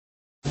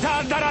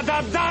Da da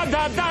da da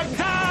da da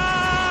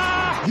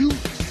da! You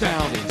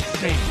sound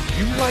insane.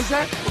 You realize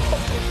that?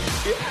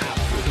 Yeah.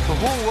 The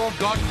whole world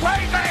gone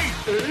crazy!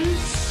 Are you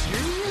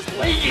serious?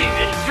 Ladies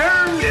and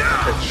germs!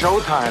 It's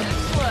showtime.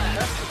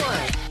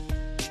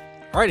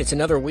 All right, it's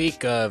another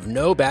week of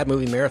no bad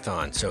movie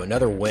marathon, so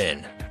another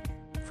win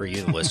for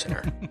you, the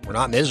listener. We're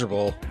not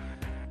miserable.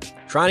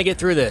 Trying to get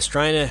through this,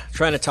 trying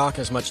to talk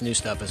as much new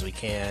stuff as we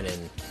can,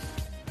 and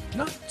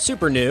not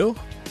super new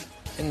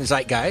in the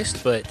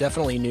zeitgeist, but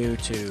definitely new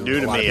to New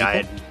a to lot me. of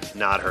I people. had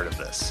not heard of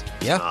this.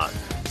 Yeah. Not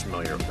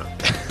familiar with them.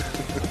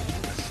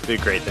 It'd be a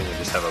great thing to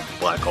just have a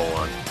black hole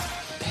on.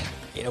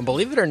 You know,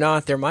 believe it or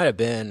not, there might have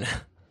been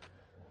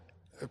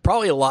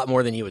probably a lot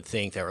more than you would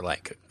think that were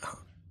like,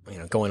 you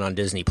know, going on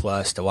Disney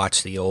Plus to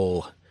watch the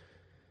old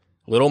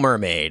Little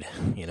Mermaid,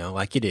 you know,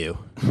 like you do.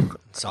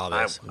 Saw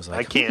this. It was like,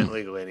 I can't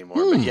legally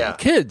anymore, but yeah.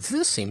 kids,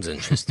 this seems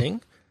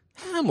interesting.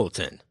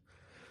 Hamilton.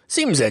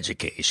 Seems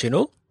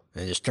educational.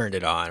 And just turned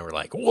it on. We're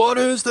like, what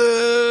is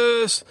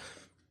this?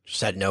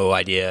 Just had no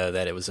idea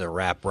that it was a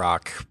rap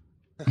rock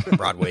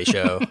Broadway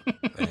show.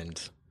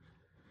 And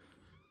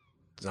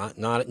it's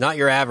not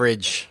your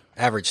average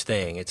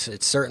thing.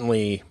 It's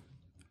certainly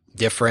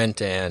different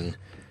and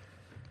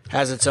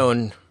has its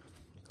own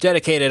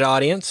dedicated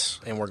audience.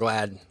 And we're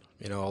glad,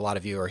 you know, a lot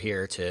of you are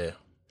here to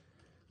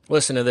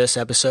listen to this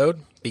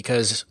episode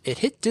because it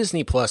hit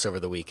Disney Plus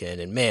over the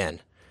weekend. And man,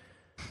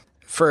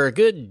 for a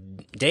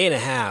good day and a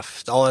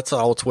half, that's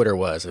all Twitter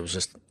was. It was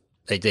just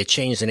they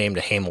changed the name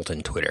to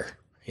Hamilton Twitter,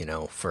 you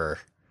know, for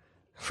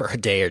a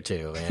day or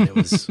two, and it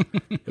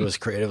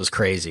was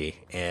crazy.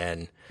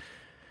 And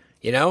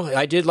you know,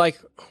 I did like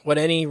what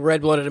any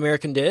red-blooded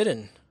American did,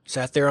 and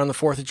sat there on the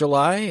 4th of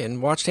July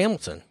and watched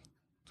Hamilton,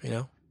 you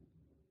know.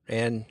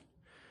 And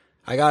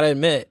I gotta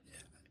admit,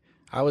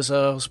 I was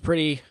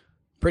pretty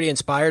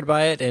inspired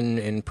by it,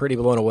 and pretty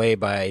blown away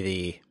by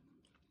the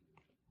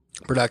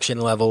production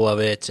level of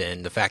it,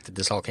 and the fact that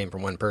this all came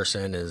from one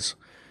person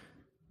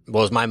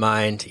blows my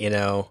mind, you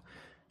know,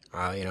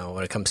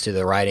 when it comes to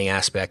the writing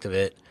aspect of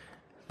it.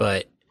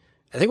 But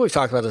I think we've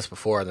talked about this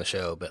before on the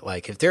show, but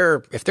like if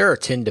there are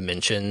 10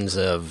 dimensions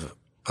of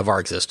our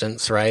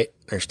existence, right?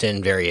 There's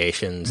 10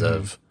 variations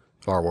of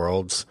our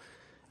worlds.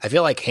 I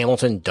feel like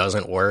Hamilton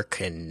doesn't work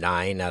in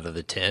 9 out of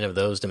the 10 of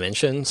those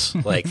dimensions.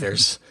 Like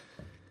there's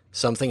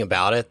something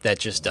about it that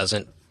just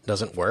doesn't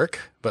work.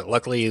 But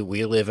luckily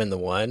we live in the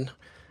one.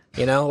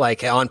 You know,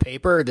 like on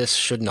paper, this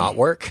should not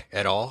work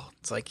at all.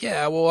 It's like,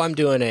 yeah, well, I'm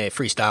doing a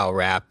freestyle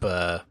rap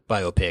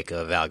biopic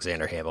of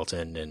Alexander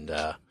Hamilton, and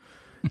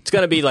it's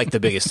going to be like the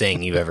biggest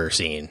thing you've ever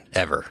seen,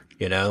 ever.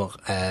 You know,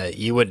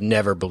 you would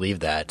never believe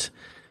that.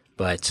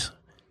 But,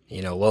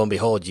 you know, lo and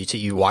behold,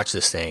 you watch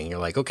this thing, you're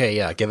like, okay,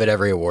 yeah, give it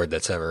every award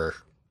that's ever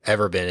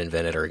been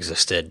invented or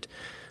existed.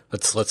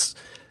 Let's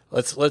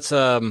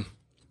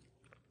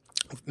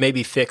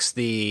maybe fix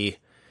the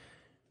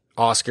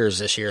Oscars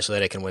this year so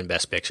that it can win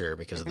Best Picture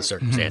because of the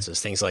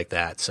circumstances, things like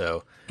that.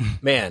 So,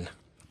 man,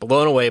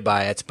 blown away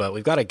by it. But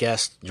we've got a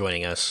guest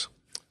joining us,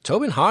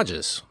 Tobin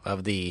Hodges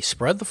of the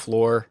Spread the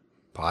Floor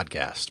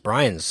podcast.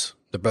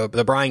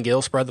 The Brian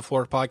Gill Spread the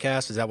Floor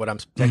podcast. Is that what I'm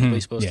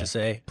technically supposed to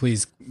say?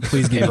 Please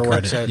give me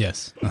credit.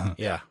 Yes. Uh-huh.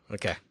 Yeah.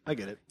 Okay. I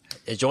get it.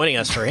 Is joining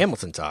us for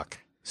Hamilton talk.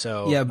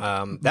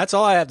 So that's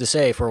all I have to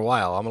say for a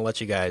while. I'm gonna let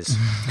you guys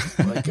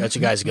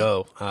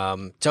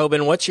go.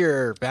 Tobin, what's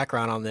your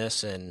background on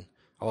this and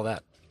all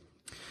that?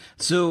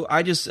 So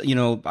I just,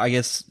 I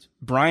guess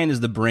Brian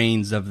is the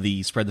brains of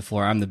the Spread the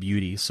Floor. I'm the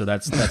beauty. So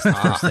that's the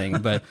first thing.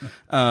 But,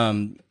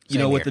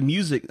 with the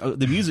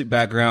music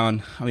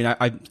background, I mean,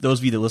 I those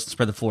of you that listen to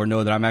Spread the Floor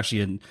know that I'm actually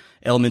an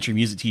elementary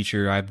music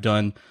teacher. I've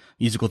done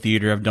musical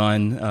theater. I've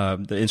done,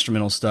 the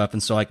instrumental stuff.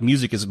 And so like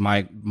music is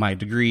my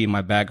degree and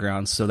my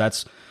background. So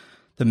that's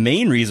the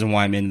main reason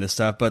why I'm into this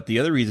stuff. But the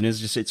other reason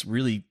is just, it's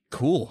really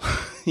cool.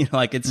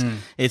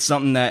 It's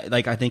something that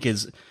like, I think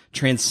is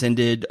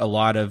transcended a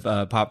lot of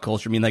pop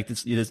culture. I mean, like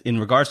this, in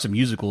regards to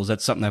musicals,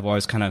 that's something I've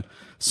always kind of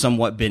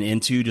somewhat been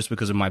into just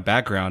because of my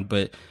background.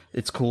 But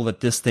it's cool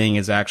that this thing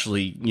is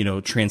actually,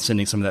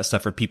 transcending some of that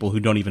stuff for people who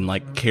don't even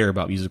like care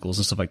about musicals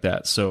and stuff like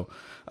that. So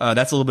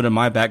that's a little bit of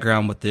my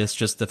background with this.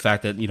 Just the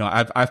fact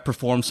that I've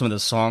performed some of the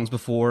songs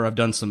before. I've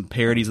done some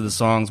parodies of the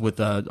songs with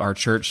our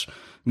church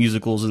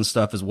musicals and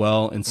stuff as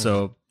well. And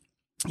so,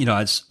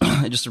 it's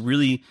just a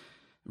really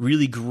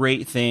really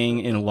great thing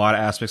in a lot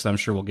of aspects that I'm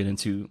sure we'll get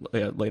into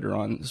later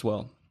on as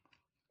well.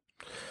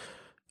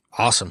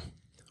 Awesome.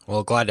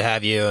 Well, glad to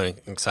have you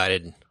and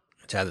excited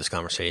to have this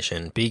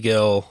conversation. B.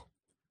 Gill,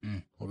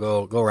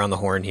 we'll go around the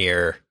horn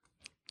here.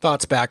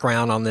 Thoughts,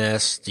 background on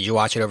this? Did you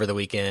watch it over the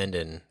weekend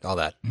and all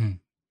that?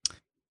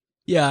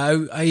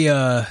 Yeah,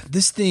 I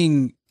this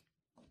thing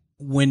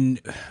when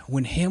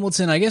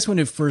Hamilton, I guess when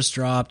it first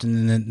dropped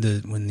and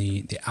then when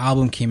the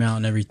album came out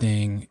and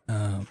everything,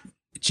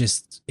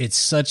 it's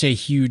such a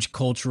huge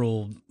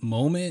cultural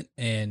moment,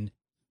 and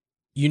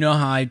you know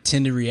how I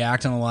tend to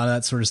react on a lot of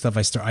that sort of stuff.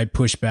 I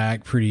push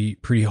back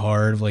pretty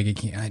hard, like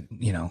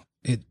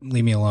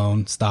leave me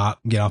alone, stop,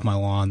 get off my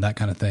lawn, that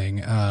kind of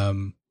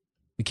thing.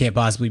 it can't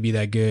possibly be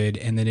that good.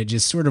 And then it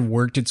just sort of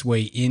worked its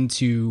way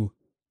into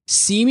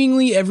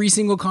seemingly every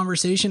single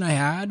conversation I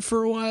had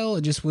for a while.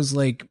 It just was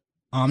like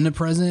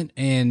omnipresent,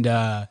 and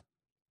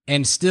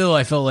still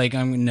I felt like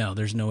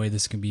there's no way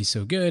this can be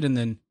so good. And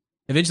then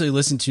eventually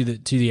listened to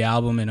the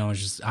album, and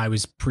I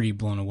was pretty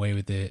blown away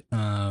with it.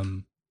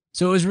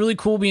 So it was really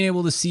cool being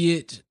able to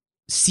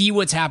see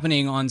what's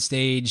happening on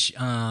stage,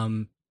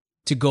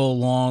 to go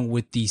along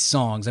with these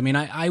songs. I mean,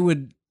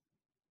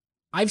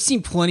 I've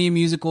seen plenty of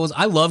musicals.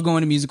 I love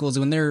going to musicals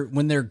when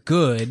they're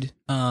good.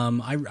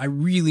 I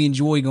really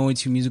enjoy going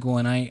to a musical,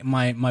 and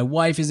my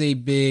wife is a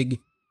big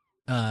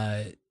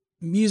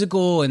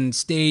musical and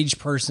stage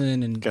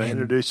person. And can I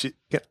introduce you?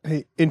 Can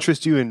I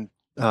interest you in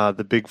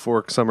the Big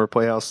Fork Summer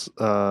Playhouse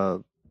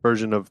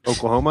version of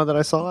Oklahoma that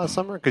I saw last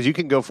summer? Because you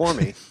can go for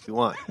me if you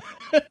want.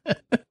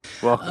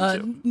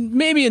 Welcome to.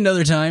 Maybe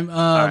another time.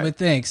 Right. But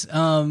thanks.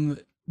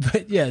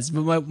 But yes,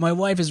 but my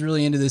wife is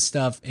really into this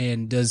stuff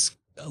and does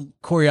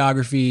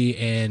choreography,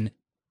 and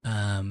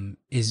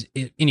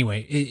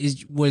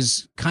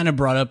was kind of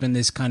brought up in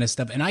this kind of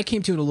stuff. And I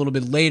came to it a little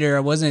bit later. I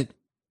wasn't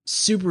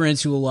super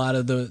into a lot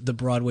of the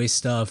Broadway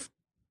stuff,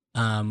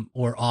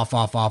 or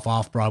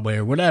off Broadway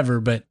or whatever,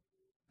 but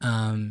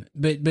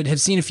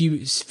have seen a few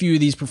of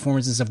these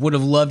performances and stuff. Would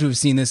have loved to have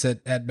seen this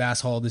at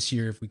Bass Hall this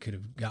year if we could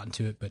have gotten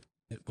to it, but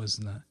it was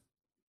not,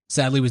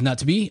 sadly was not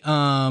to be.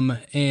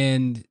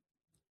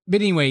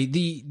 But anyway,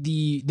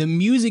 the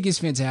music is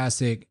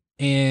fantastic,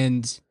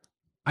 and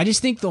I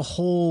just think the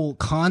whole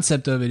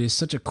concept of it is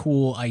such a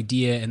cool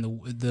idea,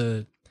 and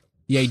the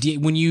idea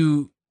when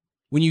you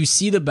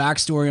see the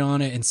backstory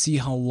on it and see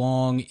how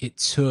long it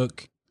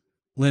took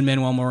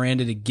Lin-Manuel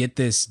Miranda to get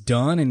this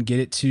done and get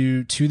it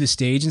to the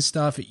stage and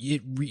stuff,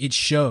 it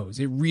shows.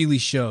 It really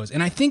shows.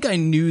 And I think I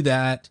knew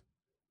that,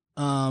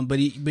 but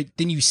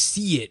then you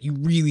see it, you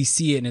really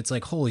see it, and it's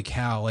like, holy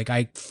cow! Like,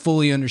 I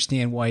fully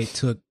understand why it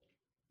took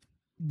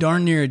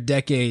darn near a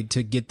decade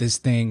to get this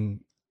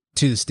thing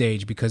to the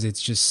stage, because it's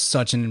just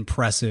such an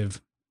impressive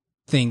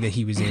thing that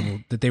he was able,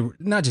 that they were,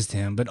 not just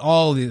him, but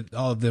all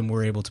of them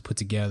were able to put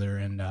together,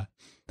 and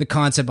the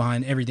concept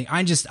behind everything.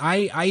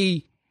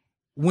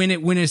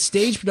 When a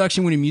stage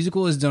production, when a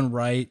musical is done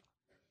right,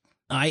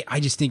 I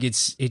just think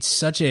it's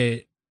such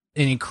an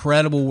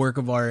incredible work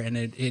of art,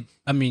 and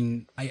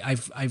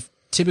I've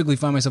typically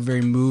find myself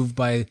very moved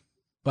by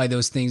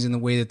those things in the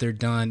way that they're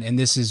done, and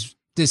this is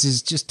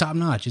just top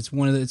notch. It's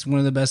one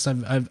of the best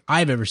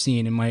I've ever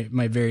seen in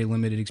my very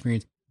limited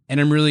experience, and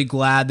I'm really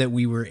glad that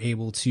we were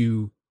able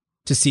to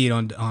see it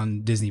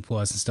on Disney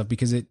Plus and stuff,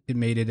 because it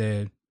made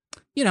it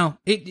I'm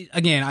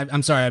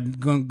sorry, I'm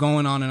going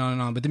on and on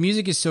and on, but the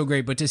music is so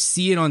great, but to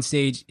see it on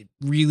stage, it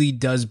really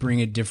does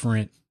bring a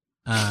different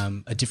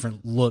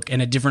look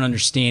and a different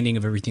understanding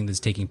of everything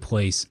that's taking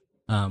place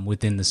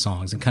within the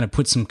songs, and kind of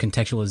put some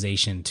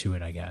contextualization to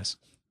it, I guess.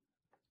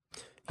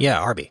 Yeah,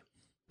 Arby.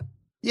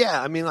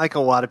 Yeah, I mean, like a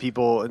lot of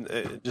people,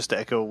 and just to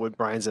echo what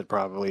Brian said,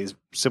 probably is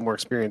similar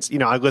experience.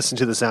 I listened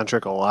to the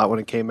soundtrack a lot when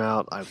it came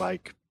out. I'm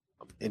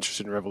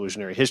interested in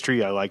revolutionary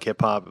history. I like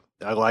hip hop.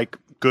 I like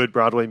good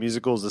Broadway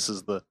musicals. This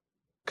is the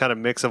kind of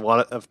mix of a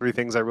lot of three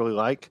things I really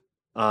like.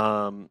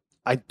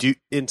 I do,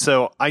 and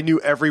so I knew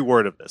every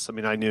word of this. I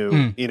mean, I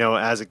knew,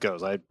 as it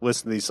goes. I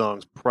listened to these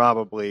songs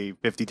probably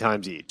 50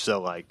 times each.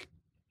 So,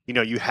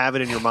 you have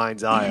it in your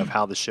mind's eye of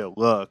how the show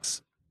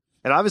looks.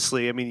 And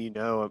obviously, I mean,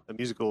 a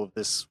musical of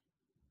this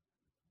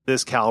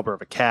caliber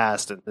of a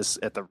cast, and this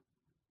at the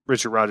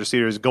Richard Rodgers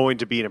Theater, is going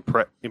to be an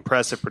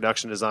impressive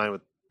production design,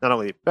 with not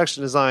only the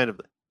production design,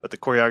 but the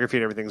choreography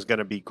and everything is going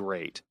to be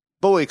great.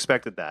 Fully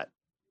expected that.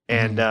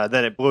 And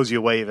then it blows you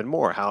away even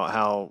more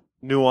how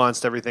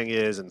nuanced everything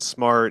is, and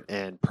smart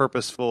and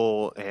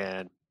purposeful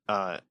and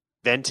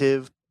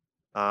inventive.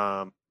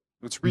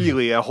 It's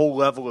really a whole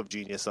level of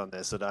genius on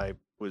this that I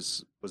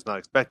was not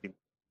expecting.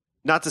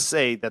 Not to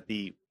say that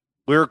the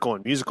lyrical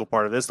and musical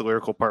part of this, the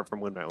lyrical part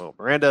from Lin-Manuel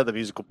Miranda, the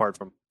musical part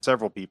from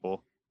several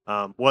people,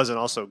 wasn't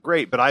also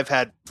great, but I've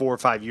had 4 or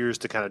 5 years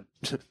to kind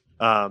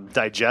of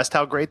digest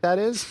how great that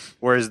is,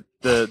 whereas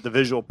the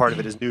visual part of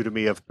it is new to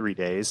me of 3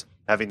 days,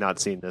 having not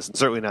seen this, and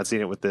certainly not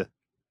seen it with the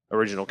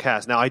original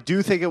cast. Now, I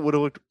do think it would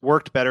have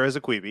worked better as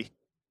a Quibi.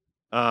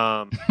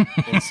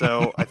 And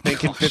so I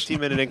think in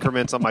 15-minute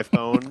increments on my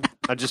phone,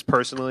 I just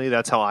personally,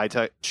 that's how I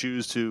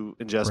choose to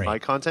ingest my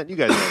content. You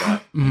guys know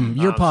that.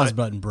 Your pause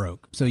button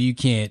broke, so you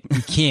can't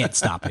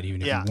stop it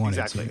even if you wanted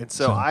exactly. to. And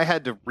so I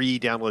had to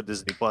re-download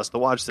Disney Plus to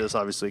watch this,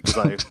 obviously,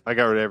 because I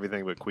got rid of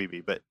everything but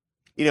Quibi. But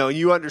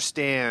you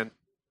understand,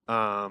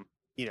 the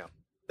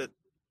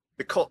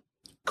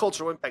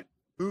cultural impact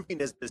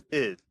moving as this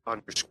is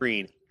on your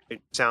screen.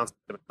 It sounds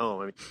like at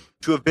home. I mean,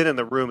 to have been in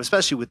the room,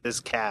 especially with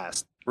this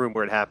cast, room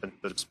where it happened,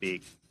 so to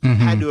speak,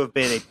 had to have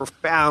been a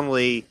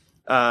profoundly,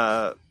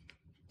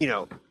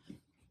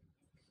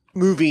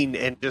 moving,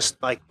 and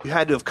just like you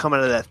had to have come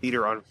out of that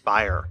theater on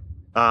fire.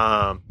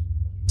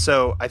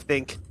 So I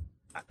think,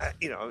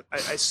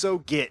 I so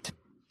get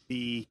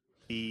the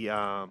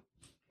hoopla.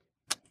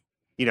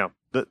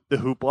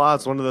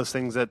 It's one of those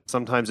things that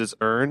sometimes it's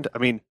earned. I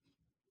mean,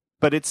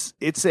 but it's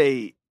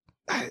a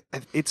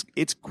it's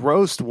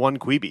grossed one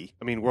Quibi.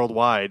 I mean,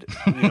 worldwide,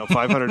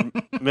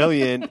 500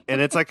 million,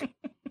 and it's like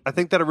I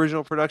think that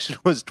original production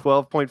was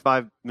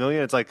 12.5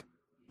 million. It's like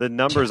the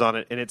numbers on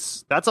it, and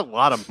that's a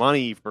lot of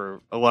money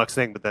for a Lux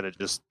thing, but then it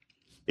just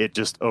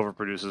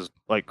overproduces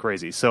like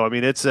crazy. So I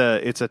mean, it's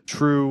a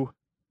true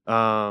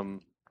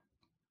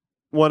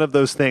one of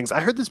those things. I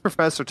heard this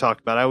professor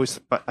talk about.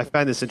 I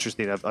find this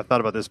interesting. I've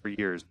thought about this for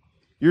years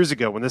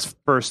ago when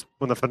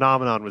the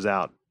phenomenon was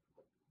out.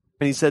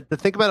 And he said, to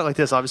think about it like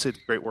this, obviously it's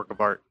a great work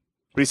of art,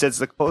 but he said it's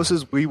the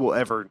closest we will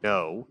ever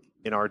know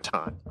in our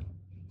time.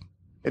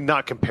 And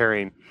not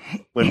comparing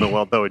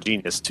Lin-Manuel, though a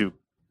genius, to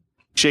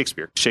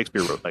Shakespeare.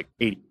 Shakespeare wrote like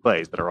 80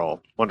 plays that are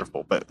all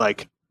wonderful, but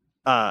like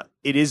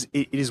it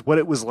is what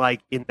it was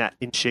like in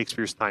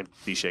Shakespeare's time to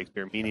see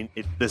Shakespeare, meaning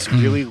this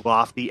really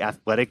lofty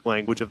athletic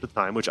language of the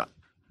time, which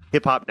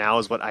hip hop now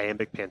is what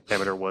iambic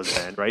pentameter was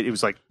then, right? It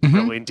was like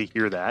thrilling to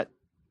hear that.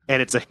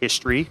 And it's a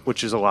history,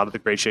 which is a lot of the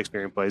great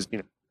Shakespearean plays,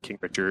 King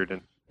Richard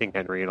and King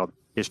Henry and all the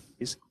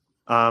histories.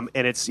 And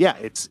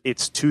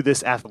it's to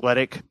this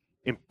athletic,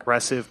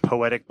 impressive,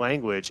 poetic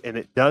language, and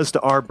it does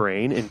to our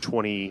brain in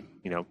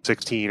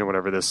 2016 or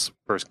whenever this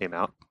first came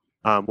out,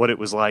 what it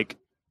was like.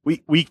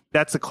 We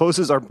that's the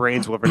closest our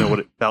brains will ever know what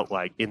it felt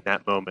like in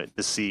that moment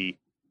to see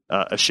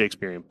a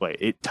Shakespearean play.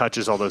 It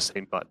touches all those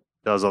same buttons,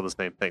 does all the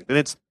same things, and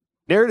it's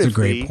narratively That's a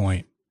great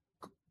point.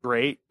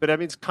 Great, but I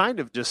mean it's kind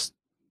of just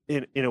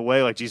in a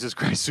way like Jesus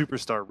Christ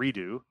Superstar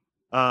redo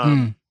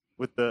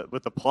with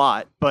the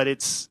plot, but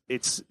it's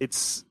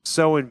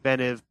so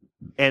inventive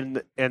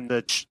and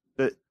the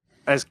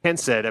as Ken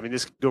said, I mean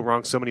this could go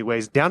wrong so many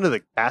ways, down to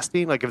the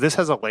casting. Like if this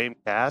has a lame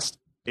cast,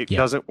 it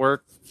doesn't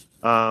work.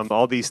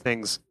 All these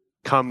things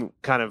come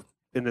kind of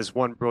in this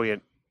one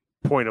brilliant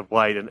point of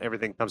light, and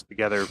everything comes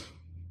together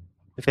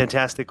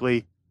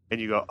fantastically,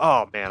 and you go,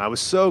 oh man, I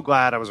was so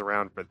glad I was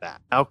around for that.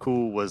 How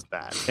cool was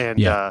that?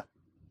 And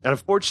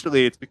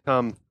unfortunately it's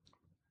become for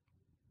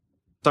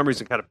some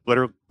reason kind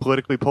of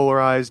politically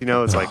polarized.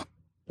 It's like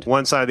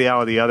one side of the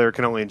aisle or the other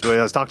can only enjoy it.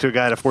 I was talking to a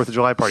guy at a 4th of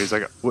July party. He's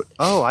like,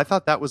 oh, I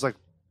thought that was like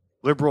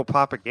liberal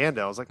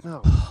propaganda. I was like,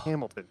 no,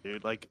 Hamilton,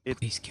 dude, like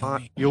it's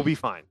fine. You'll be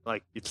fine.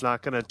 Like it's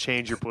not going to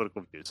change your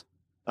political views.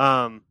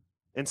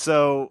 And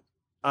so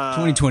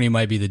 2020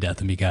 might be the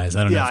death of me, guys.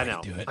 I don't know if I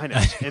can do it. I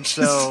know. And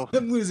so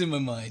I'm losing my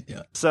mind.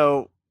 Yeah.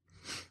 So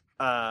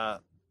I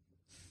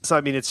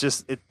mean, it's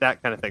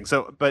that kind of thing.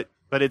 So, but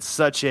it's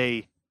such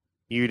a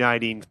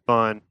uniting,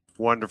 fun,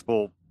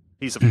 wonderful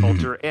piece of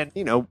culture, and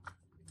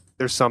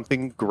there's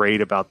something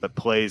great about the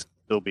plays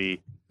still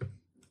be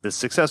this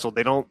successful.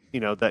 They don't,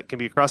 that can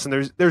be across,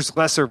 and there's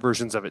lesser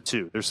versions of it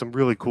too. There's some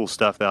really cool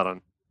stuff out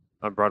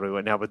on Broadway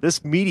right now, but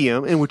this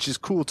medium, and which is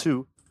cool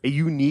too, a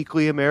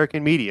uniquely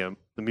American medium,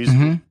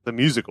 the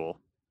musical,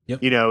 yep.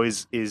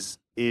 is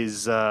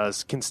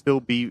can still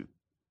be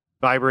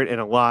vibrant and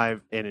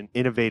alive and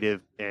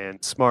innovative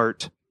and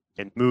smart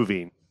and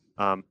moving.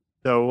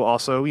 Though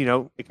also,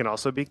 it can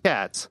also be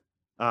Cats.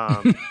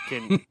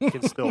 Can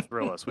still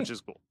thrill us, which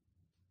is cool.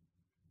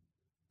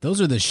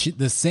 Those are the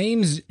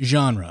same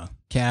genre,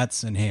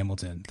 Cats and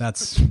Hamilton.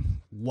 That's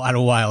what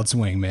a wild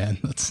swing, man.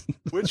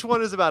 Which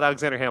one is about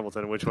Alexander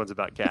Hamilton and which one's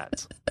about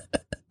Cats?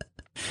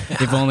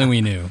 If only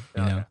we knew.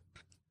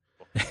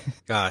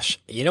 Gosh,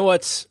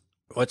 what's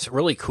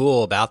really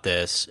cool about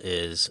this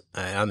is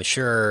I'm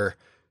sure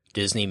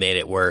Disney made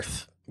it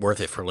worth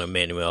it for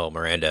Lin-Manuel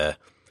Miranda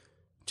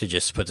to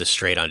just put this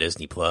straight on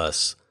Disney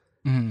Plus,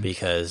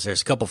 because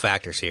there's a couple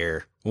factors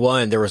here.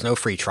 One, there was no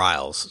free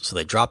trials, so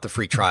they dropped the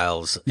free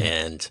trials,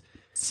 and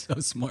so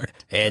smart.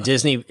 And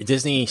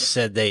Disney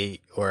said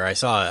I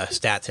saw a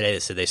stat today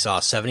that said they saw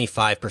a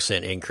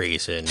 75%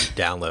 increase in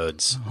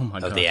downloads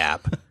of the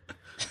app.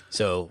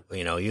 So,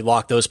 you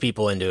lock those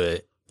people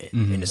into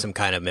some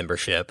kind of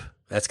membership.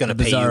 That's going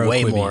to pay you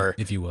way Quibi, more,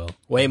 if you will.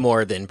 Way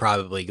more than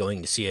probably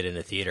going to see it in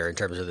a theater in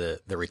terms of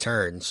the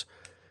returns.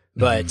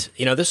 But,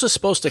 this was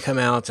supposed to come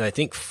out, I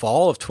think,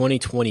 fall of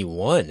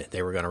 2021.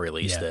 They were going to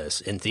release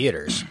this in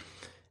theaters.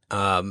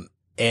 And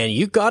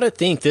you got to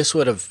think this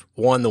would have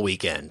won the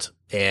weekend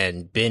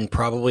and been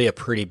probably a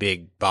pretty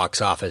big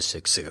box office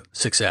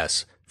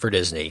success for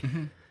Disney.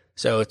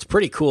 So it's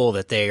pretty cool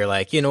that they are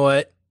like, you know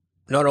what?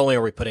 Not only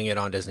are we putting it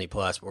on Disney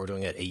Plus, but we're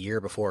doing it a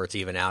year before it's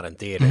even out in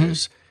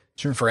theaters.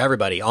 Sure. For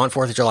everybody on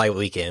 4th of July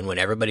weekend when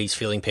everybody's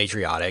feeling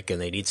patriotic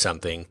and they need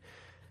something.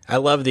 I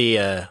love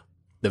the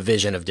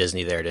vision of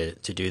Disney there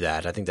to do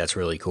that. I think that's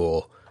really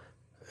cool.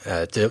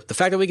 The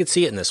fact that we could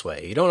see it in this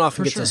way. You don't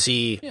often get to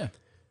see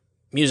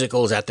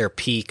musicals at their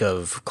peak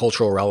of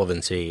cultural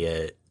relevancy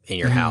in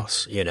your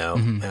house,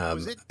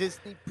 Was it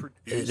Disney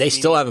produced? They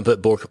still haven't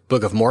put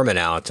Book of Mormon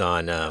out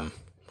on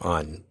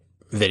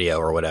video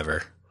or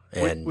whatever.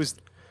 And was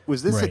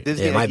this a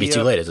Disney it might be idea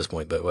too late at this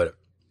point, but what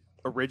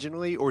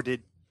originally, or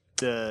did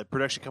the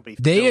production company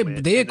They film it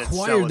and then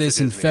acquired sell it to this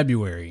in Disney?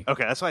 February.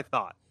 Okay, that's what I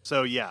thought.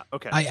 So yeah,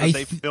 okay. I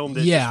they filmed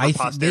it yeah, just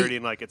for I posterity,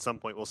 and like at some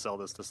point we'll sell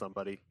this to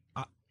somebody.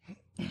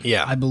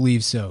 Yeah. I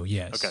believe so.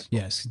 Yes. Okay.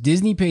 Yes.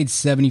 Disney paid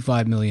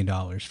 $75 million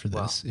for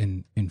this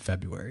in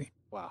February.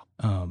 Wow.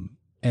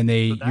 And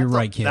So that's you're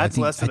right, Ken. that's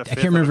less than a I fifth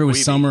can't remember if of it a was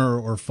Queeby. summer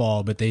or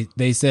fall, but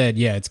they said,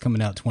 yeah, it's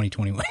coming out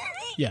 2021.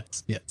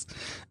 yes.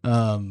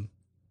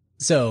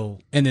 So,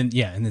 and then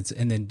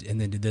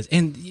did this,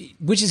 and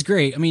which is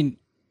great. I mean,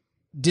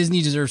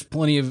 Disney deserves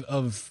plenty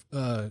of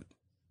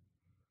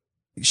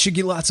should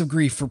get lots of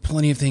grief for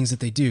plenty of things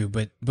that they do,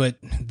 but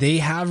they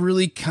have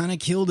really kind of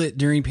killed it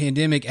during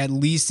pandemic, at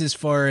least as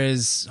far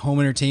as home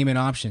entertainment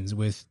options,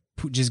 with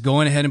just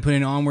going ahead and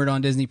putting Onward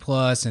on Disney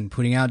Plus and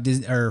putting out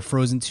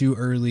Frozen 2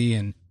 early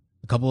and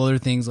a couple other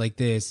things like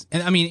this.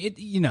 And I mean,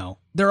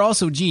 they're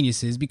also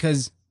geniuses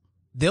because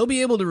they'll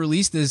be able to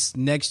release this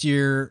next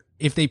year.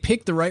 If they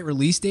pick the right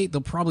release date,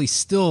 they'll probably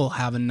still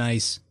have a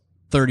nice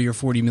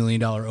 $30 or $40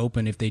 million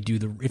open if they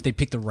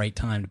pick the right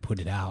time to put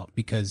it out,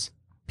 because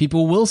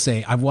people will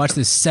say, I've watched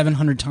this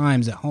 700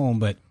 times at home,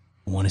 but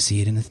I want to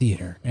see it in the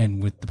theater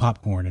and with the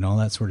popcorn and all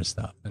that sort of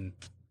stuff. And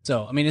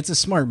so, I mean, it's a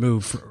smart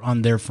move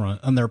on their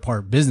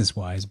part, business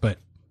wise, but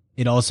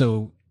it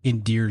also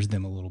endears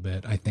them a little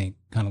bit. I think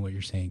kind of what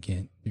you're saying,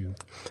 Kent.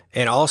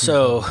 And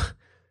also,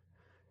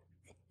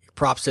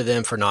 props to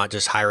them for not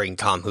just hiring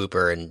Tom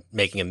Hooper and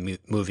making a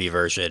movie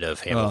version of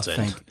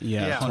Hamilton.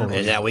 Yeah. Totally.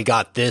 And that we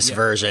got this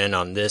version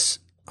on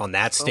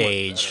that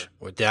stage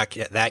with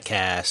that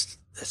cast.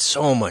 It's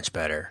so much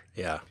better.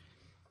 Yeah.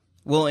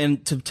 Well,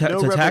 and to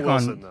No Rebel tack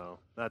Wilson, on, though.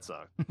 That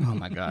sucked. oh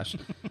my gosh,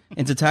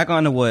 and to tack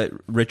on to what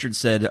Richard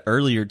said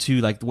earlier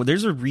too, like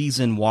there's a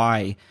reason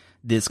why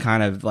this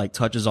kind of like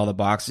touches all the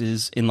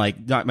boxes. And like,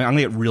 I'm gonna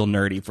get real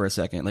nerdy for a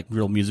second, like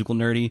real musical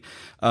nerdy.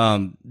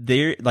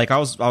 There, like I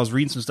was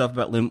reading some stuff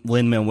about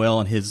Lin-Manuel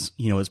and his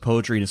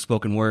poetry and his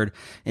spoken word,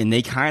 and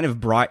they kind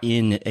of brought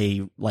in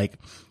a like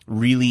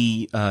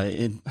really,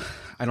 I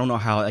don't know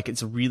how, like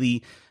it's a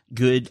really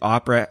good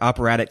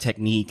operatic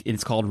technique.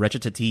 It's called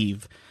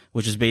recitative,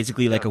 which is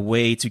basically like a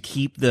way to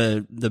keep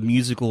the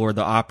musical or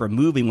the opera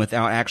moving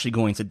without actually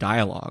going to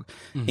dialogue.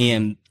 Mm-hmm.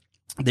 And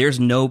there's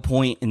no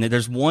point, and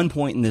there's one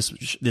point in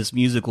this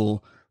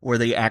musical where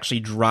they actually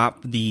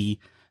drop the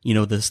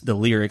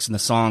lyrics and the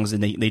songs,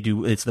 and they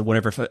do, it's the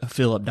whenever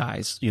Philip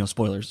dies,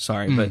 spoilers,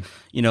 sorry, but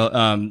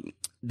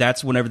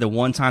that's whenever the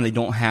one time they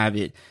don't have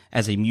it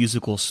as a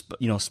musical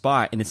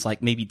spot, and it's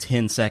like maybe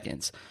 10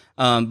 seconds.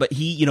 But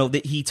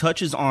he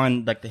touches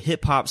on like the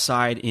hip hop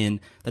side in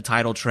the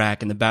title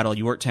track and the Battle of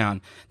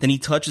Yorktown. Then he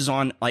touches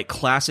on like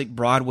classic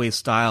Broadway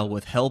style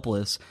with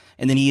Helpless.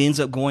 And then he ends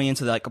up going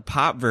into like a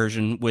pop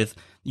version with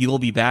You'll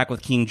Be Back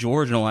with King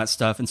George and all that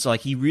stuff. And so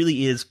like he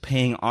really is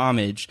paying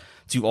homage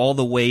to all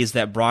the ways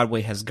that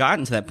Broadway has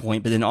gotten to that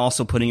point, but then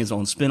also putting his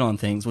own spin on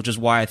things, which is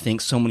why I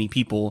think so many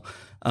people,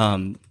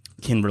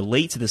 can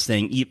relate to this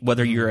thing,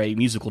 whether you're a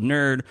musical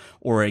nerd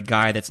or a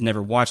guy that's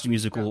never watched a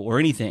musical or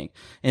anything.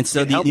 And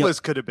so Helpless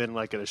could have been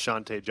like an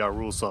Ashanti Ja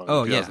Rule song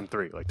in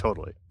 2003, like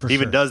totally. He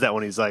even does that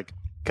when he's like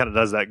kind of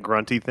does that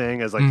grunty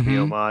thing as like the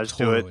homage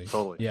to it.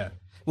 Totally. Yeah.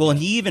 Well, and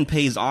he even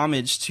pays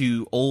homage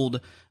to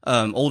older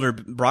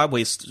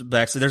Broadway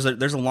backs. So there's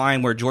a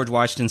line where George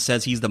Washington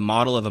says he's the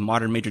model of a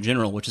modern Major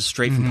General, which is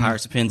straight from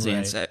Pirates of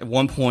Penzance. Right. At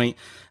one point,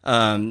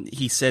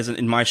 he says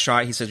in My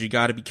Shot, he says, "You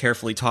got to be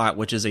carefully taught,"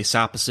 which is a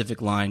South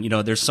Pacific line.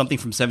 There's something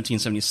from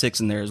 1776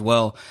 in there as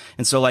well.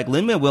 And so, like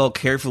Lin-Manuel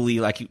carefully,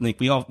 like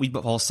we've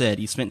all said,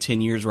 he spent 10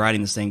 years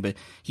writing this thing, but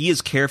he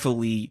is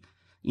carefully,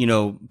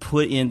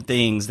 put in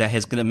things that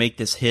has going to make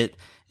this hit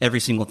every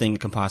single thing it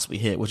can possibly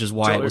hit, which is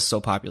why it was so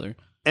popular.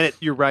 And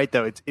you're right,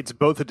 though. It's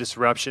both a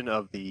disruption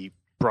of the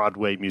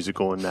Broadway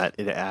musical in that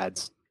it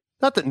adds,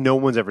 not that no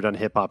one's ever done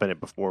hip hop in it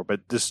before,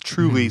 but this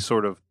truly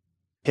sort of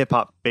hip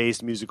hop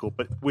based musical,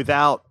 but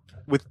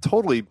with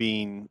totally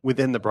being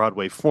within the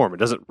Broadway form. It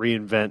doesn't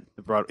reinvent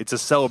the Broadway. It's a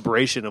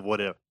celebration of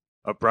what a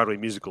Broadway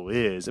musical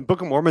is. And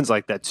Book of Mormon's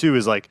like that too.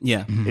 Is like,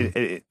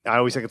 I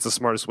always think it's the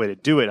smartest way to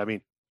do it. I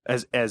mean,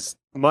 as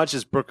much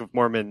as Book of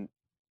Mormon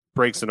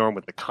breaks the norm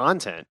with the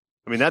content,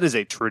 I mean, that is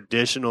a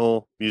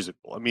traditional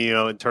musical. I mean,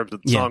 in terms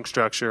of song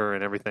structure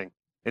and everything.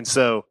 And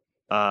so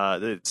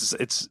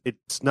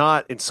it's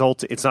not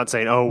insulting. It's not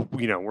saying, oh,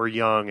 we're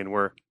young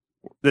and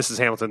this is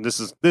Hamilton.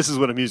 This is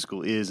what a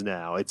musical is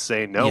now. It's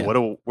saying,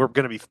 no, we're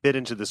going to be fit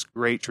into this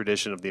great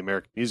tradition of the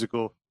American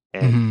musical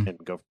and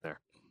go from there.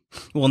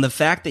 Well, and the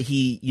fact that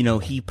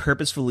he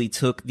purposefully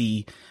took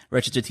the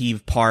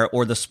recitative part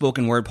or the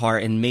spoken word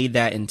part and made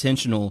that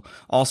intentional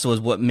also is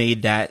what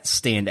made that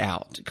stand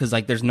out. Cause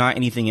like there's not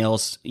anything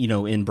else,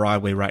 in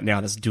Broadway right now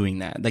that's doing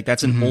that. Like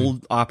that's an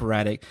old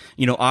operatic,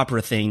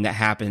 opera thing that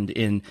happened,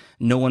 and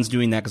no one's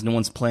doing that because no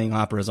one's playing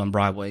operas on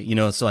Broadway,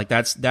 so like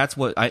that's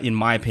what in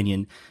my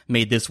opinion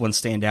made this one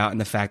stand out, and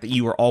the fact that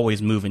you are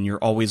always moving, you're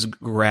always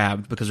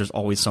grabbed because there's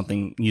always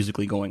something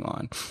musically going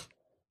on.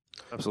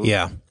 Absolutely.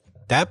 Yeah.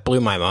 That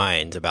blew my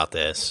mind about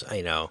this.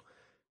 I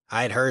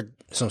had heard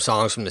some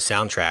songs from the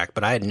soundtrack,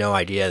 but I had no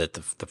idea that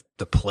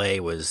the play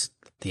was,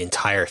 the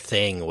entire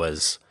thing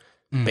was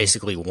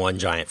basically one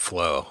giant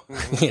flow,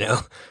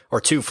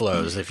 or two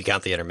flows if you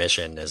count the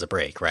intermission as a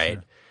break, right?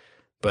 Sure.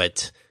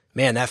 But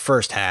man, that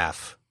first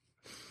half,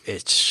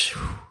 it's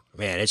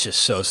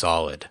just so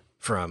solid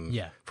from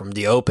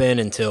the open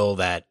until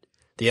the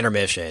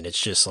intermission.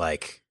 It's just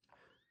like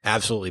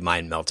absolutely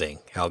mind melting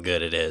how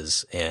good it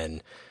is.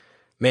 And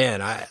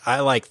man, I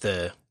like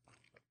the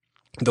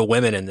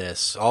women in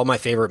this. All my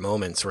favorite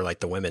moments were like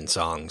the women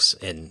songs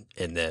in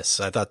this.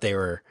 I thought they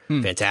were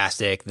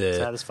fantastic. The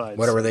Satisfied,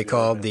 what were they so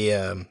called?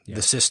 good,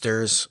 The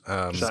sisters,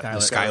 Skylar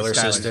Skylar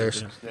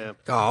sisters. Yeah.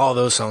 Oh, all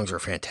those songs were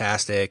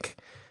fantastic.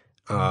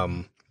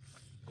 And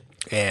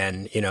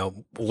you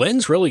know,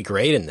 Lynn's really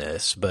great in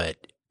this, but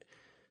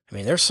I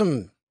mean, there's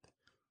some,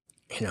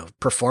 you know,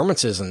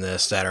 performances in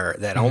this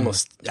that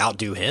almost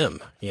outdo him,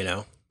 you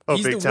know? Oh,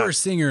 He's big the time.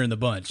 worst singer in the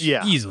bunch.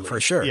 Yeah, easily. For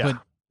sure. Yeah.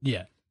 But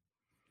yeah.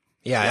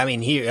 Yeah, I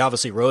mean, he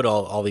obviously wrote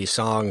all these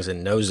songs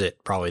and knows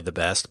it probably the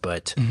best,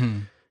 but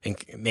and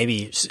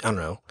maybe, I don't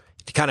know,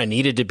 he kind of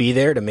needed to be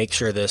there to make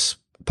sure this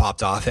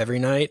popped off every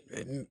night,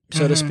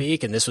 so to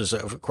speak. And this was,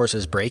 of course,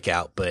 his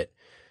breakout, but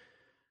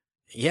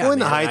yeah. Well,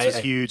 and the man, Heights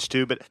is huge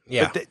too, but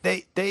Yeah. but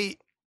they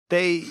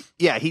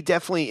he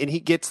definitely, and he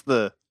gets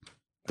the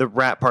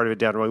rap part of it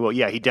down really well.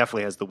 Yeah, he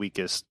definitely has the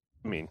weakest.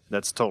 I mean,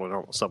 that's totally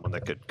normal. Someone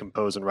that could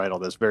compose and write all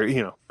this, very,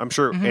 you know, I'm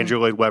sure Andrew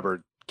Lloyd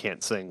Webber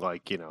can't sing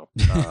like, you know,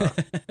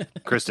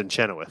 Kristen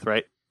Chenoweth,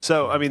 right?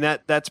 So I mean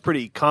that's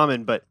pretty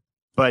common, but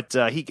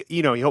he,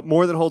 you know, he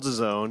more than holds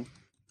his own.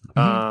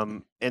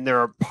 And there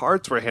are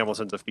parts where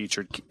Hamilton's a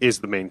featured, is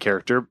the main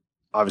character.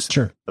 Obviously,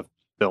 Sure. the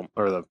film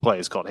or the play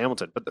is called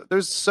Hamilton, but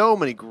there's so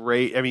many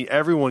great. I mean,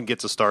 everyone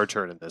gets a star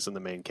turn in this in the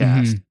main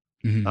cast.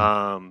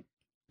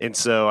 And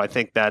so I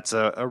think that's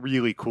a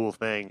really cool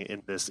thing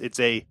in this. It's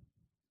a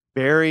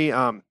very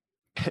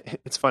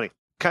it's funny,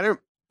 kind of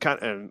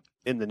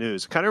in the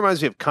news. Kind of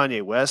reminds me of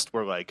Kanye West,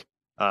 where like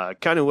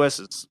Kanye West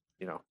is,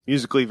 you know,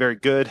 musically very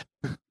good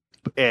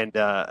and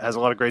has a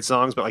lot of great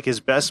songs, but like his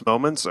best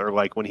moments are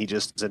like when he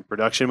just is in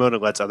production mode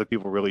and lets other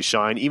people really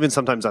shine. Even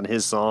sometimes on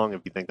his song,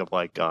 if you think of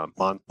like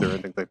Monster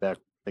and things like that,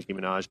 Nicki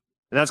Minaj,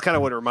 and that's kind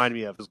of what it reminded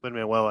me of. Is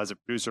Lin-Manuel as a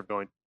producer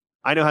going,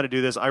 I know how to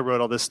do this. I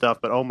wrote all this stuff,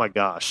 but oh my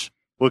gosh,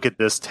 look at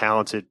this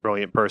talented,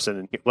 brilliant person,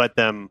 and let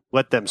them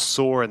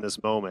soar in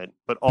this moment.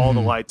 Put all the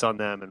lights on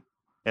them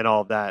and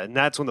all of that, and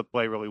that's when the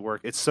play really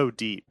worked. It's so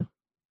deep.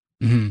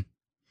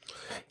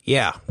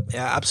 Yeah,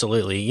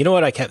 absolutely. You know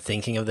what I kept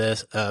thinking of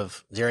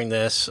during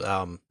this,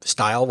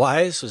 style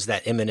wise, was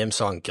that Eminem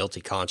song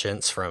 "Guilty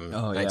Conscience" from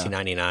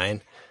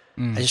 1999.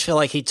 I just feel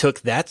like he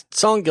took that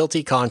song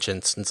 "Guilty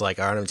Conscience" and it's like,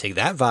 all right, I'm gonna take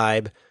that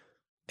vibe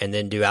and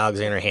then do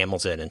Alexander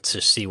Hamilton and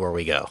just see where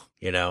we go.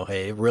 You know,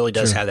 it really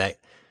does have that.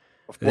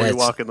 Before you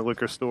walk in the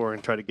liquor store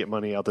and try to get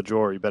money out the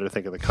drawer, you better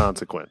think of the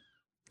consequence.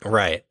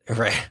 Right.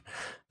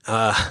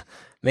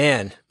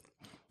 Man,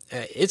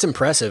 it's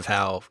impressive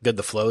how good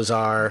the flows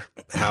are,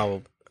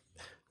 how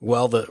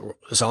well the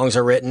songs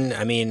are written.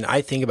 I mean,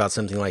 I think about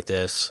something like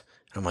this.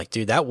 I'm like,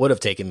 dude, that would have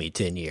taken me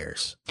 10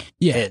 years.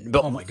 Yeah.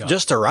 But oh my God.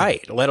 just to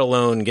write, let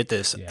alone get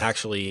this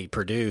actually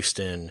produced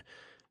and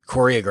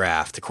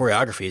choreographed. The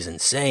choreography is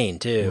insane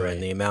too. Right.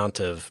 And the amount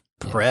of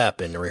prep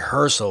and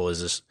rehearsal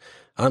is just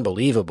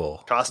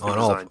unbelievable. Costume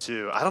design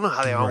too. I don't know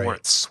how they all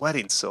weren't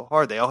sweating so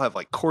hard. They all have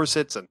like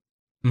corsets and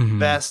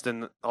vest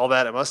and all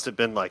that. It must have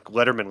been like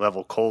Letterman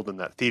level cold in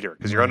that theater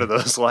because you're under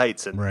those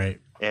lights and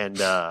and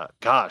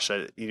gosh,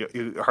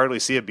 you hardly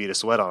see a bead of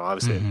sweat on.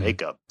 Obviously, in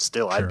makeup.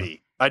 Still, Sure.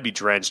 I'd be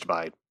drenched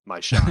by my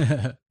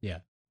shot. Yeah.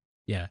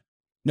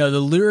 No, the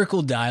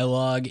lyrical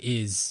dialogue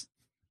is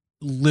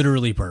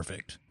literally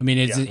perfect. I mean,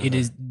 it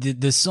is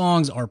the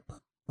songs are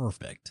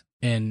perfect.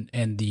 And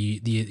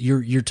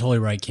you're totally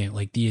right, Kent.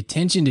 Like the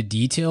attention to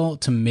detail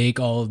to make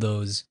all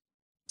those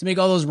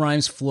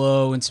rhymes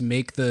flow and to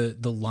make the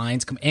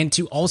lines come and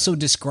to also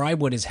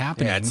describe what is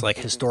happening. Yeah, it's like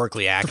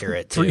historically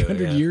accurate too.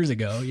 300 years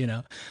ago, you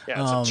know.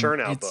 Yeah, it's a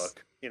churnout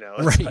book. You know,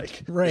 it's right,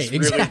 like right, it's really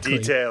exactly,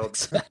 detailed,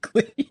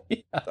 exactly. Yes,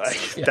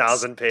 like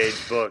yes.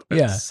 1,000-page book that's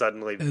Yeah.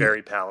 suddenly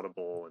very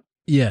palatable. And,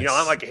 Yes. you know,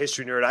 I'm like a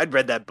history nerd. I'd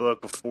read that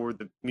book before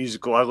the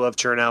musical. I love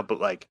Churnout, but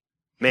like,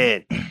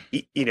 man,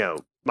 you know,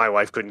 my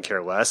wife couldn't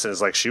care less, and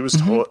it's like she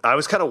was. I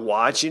was kind of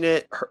watching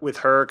it with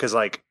her because,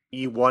 like,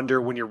 you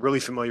wonder when you're really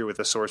familiar with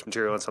the source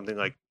material and something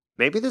like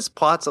maybe this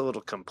plot's a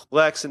little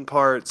complex in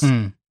parts.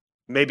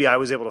 Maybe I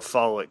was able to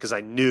follow it because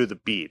I knew the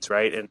beats,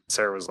 right? And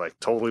Sarah was like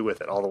totally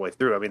with it all the way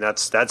through. I mean,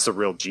 that's the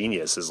real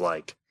genius is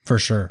like for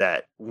sure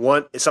that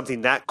one is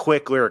something that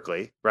quick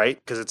lyrically, right?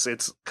 Because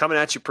it's coming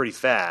at you pretty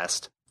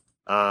fast.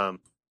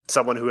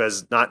 Someone who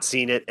has not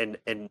seen it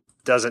and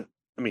doesn't,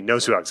 I mean,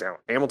 knows who Alexander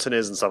Hamilton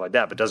is and stuff like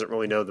that, but doesn't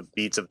really know the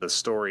beats of the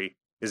story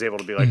is able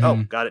to be like,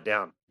 oh, got it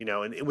down, you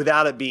know, and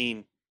without it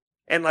being,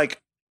 and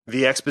like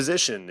the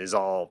exposition is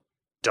all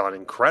done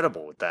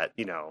incredible with that,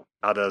 you know,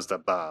 how does the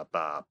ba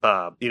ba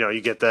ba, you know,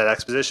 you get that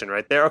exposition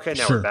right there. Okay,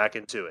 now we're back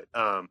into it.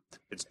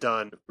 It's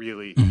done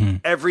really.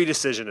 Every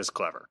decision is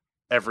clever.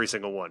 Every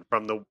single one,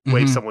 from the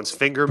way someone's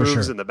finger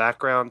moves in the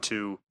background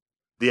to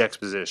the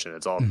exposition,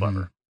 it's all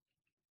clever.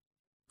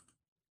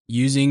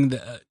 Using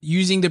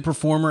the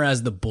performer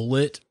as the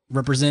bullet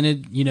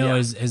represented, you know,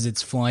 as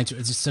it's flying through,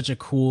 it's just such a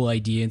cool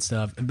idea and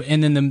stuff.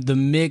 And then the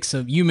mix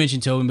of, you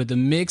mentioned Tobin, but the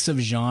mix of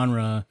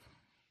genre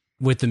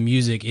with the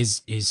music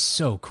is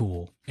so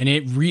cool. And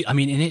it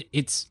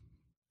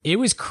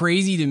was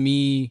crazy to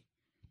me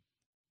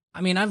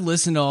I mean, I've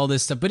listened to all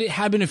this stuff, but it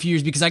had been a few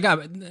years because I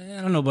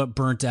don't know about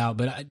burnt out,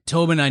 but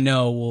Tobin, I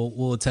know,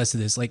 will attest to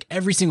this. Like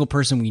every single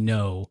person we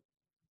know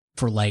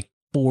for like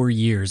 4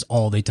 years,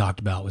 all they talked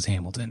about was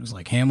Hamilton. It was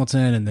like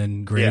Hamilton and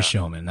then Greatest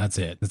Showman. That's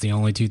it. That's the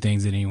only two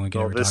things that anyone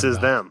can ever talk about. This is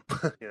them.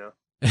 You know?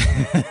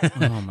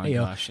 Oh my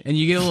gosh! And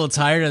you get a little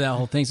tired of that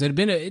whole thing. So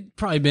it'd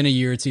probably been a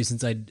year or two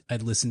since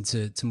I'd listened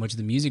to much of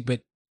the music,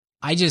 but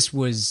I just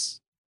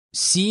was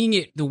seeing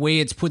it the way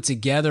it's put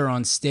together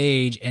on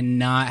stage and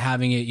not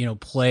having it,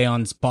 play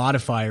on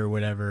Spotify or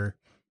whatever,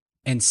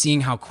 and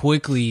seeing how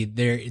quickly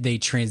they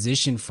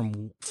transition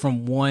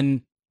from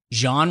one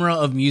genre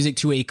of music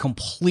to a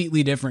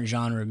completely different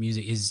genre of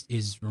music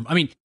is I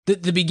mean,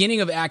 the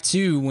beginning of Act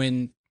 2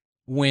 when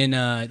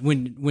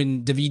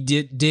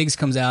Daveed Diggs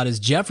comes out as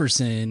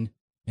Jefferson,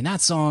 and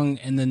that song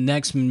and the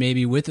next one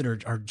maybe with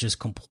it are just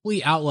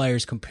complete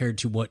outliers compared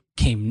to what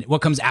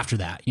comes after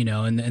that,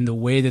 and the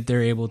way that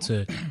they're able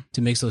to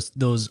mix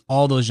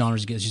all those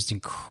genres together is just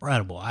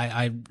incredible.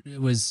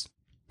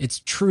 It's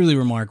truly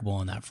remarkable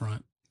on that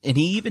front. And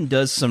he even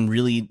does some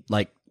really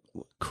like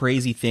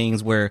crazy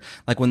things where,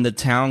 like, when the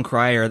town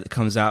crier that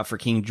comes out for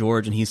King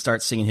George and he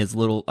starts singing his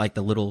little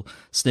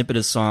snippet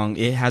of song,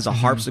 it has a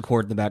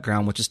harpsichord in the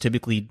background, which is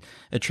typically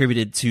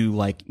attributed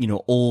to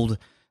old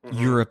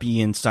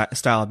European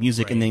style of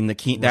music. Right. And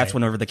then that's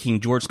whenever the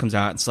King George comes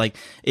out. It's like,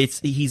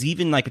 he's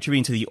even like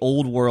attributing to the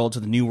old world, to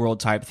the new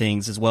world type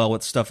things as well,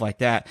 with stuff like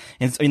that.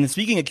 And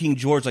speaking of King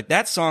George, like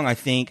that song, I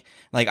think,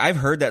 like I've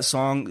heard that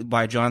song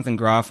by Jonathan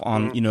Groff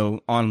on,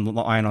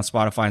 online on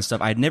Spotify and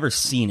stuff. I'd never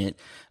seen it.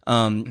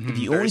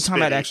 The only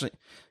time I'd actually,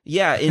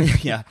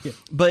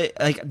 but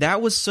like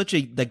that was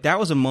that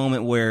was a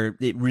moment where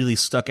it really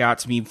stuck out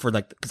to me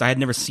because I had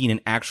never seen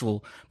an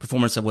actual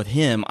performance with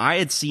him. I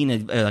had seen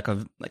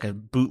a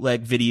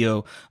bootleg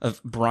video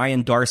of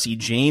Brian Darcy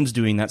James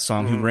doing that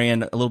song, who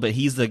ran a little bit.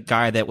 He's the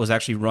guy that was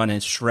actually running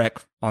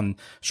Shrek on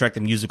Shrek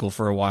the Musical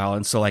for a while,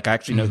 and so like I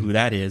actually know who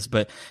that is.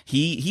 But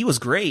he was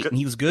great and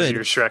he was good.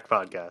 Your Shrek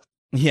podcast.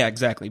 Yeah,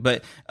 exactly.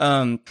 But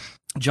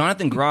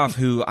Jonathan Groff,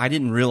 who I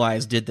didn't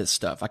realize did this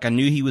stuff. Like I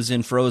knew he was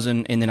in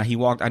Frozen, and then I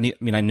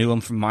knew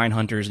him from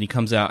Mindhunters, and he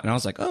comes out, and I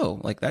was like, oh,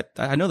 like that,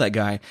 I know that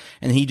guy,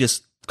 and he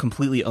just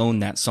completely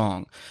owned that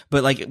song.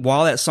 But like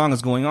while that song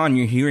is going on,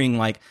 you're hearing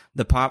like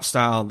the pop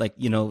style, like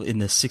in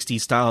the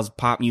 '60s styles of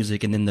pop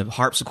music, and then the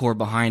harpsichord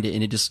behind it,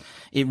 and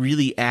it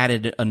really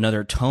added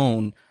another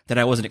tone that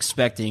I wasn't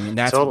expecting, and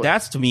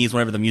that's to me is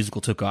whenever the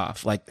musical took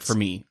off, like for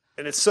me.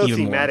 And it's so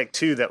thematic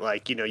too that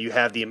like, you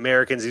have the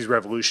Americans, these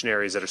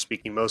revolutionaries that are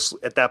speaking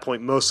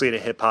mostly in a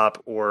hip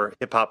hop or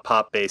hip hop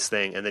pop based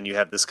thing. And then you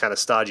have this kind of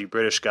stodgy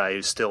British guy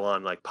who's still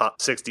on like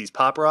 60s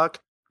pop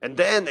rock. And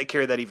then they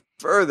carry that even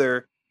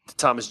further to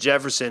Thomas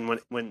Jefferson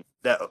when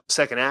that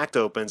second act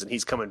opens and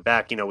he's coming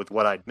back, with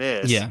What I'd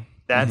Miss. Yeah.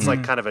 That's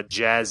like kind of a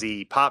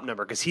jazzy pop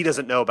number because he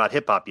doesn't know about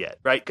hip hop yet,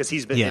 right? Because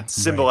he's been it's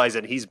symbolized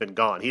and he's been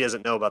gone. He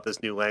doesn't know about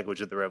this new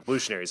language of the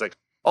revolutionaries. Like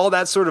all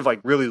that sort of like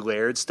really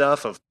layered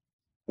stuff of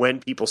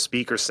when people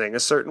speak or sing a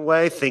certain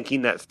way,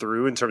 thinking that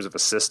through in terms of a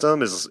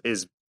system is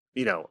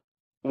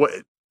what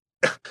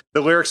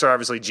the lyrics are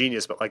obviously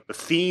genius, but like the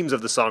themes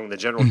of the song and the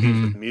general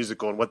themes of the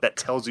musical and what that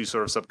tells you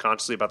sort of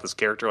subconsciously about this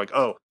character, like,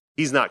 oh,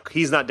 he's not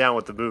down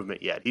with the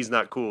movement yet. He's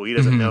not cool. He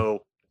doesn't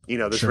know,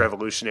 this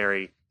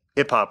revolutionary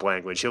hip hop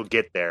language. He'll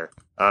get there.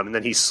 And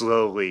then he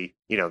slowly,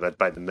 that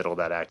by the middle of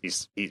that act,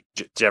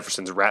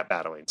 Jefferson's rap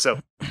battling. So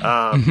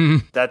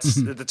that's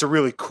a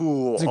really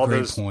cool. All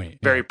those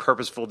very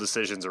purposeful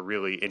decisions are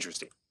really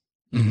interesting.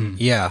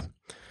 Yeah,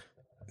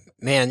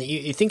 man,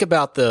 you think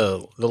about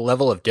the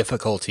level of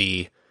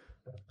difficulty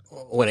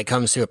when it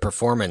comes to a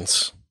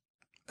performance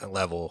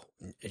level.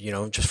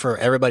 Just for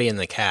everybody in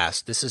the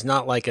cast, this is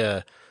not like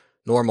a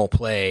normal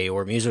play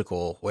or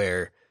musical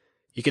where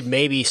you could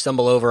maybe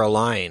stumble over a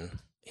line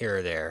here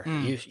or there.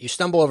 You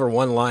stumble over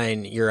one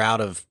line, you're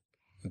out of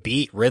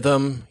beat,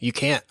 rhythm. You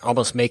can't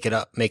almost make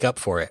up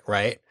for it,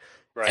 right?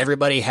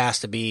 Everybody has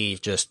to be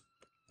just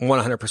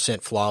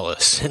 100%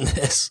 flawless in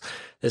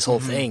this whole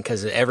thing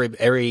because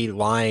every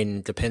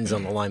line depends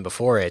on the line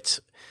before it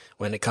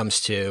when it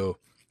comes to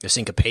the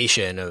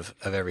syncopation of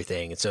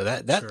everything. And so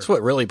that's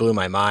what really blew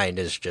my mind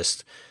is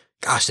just,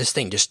 gosh, this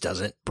thing just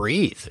doesn't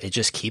breathe. It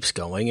just keeps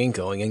going and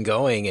going and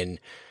going. And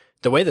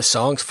the way the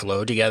songs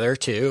flow together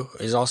too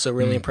is also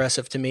really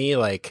impressive to me.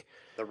 Like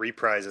the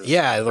reprises.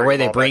 Yeah. The way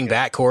they bring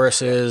back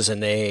choruses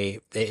and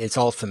it's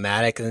all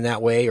thematic in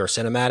that way or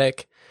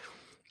cinematic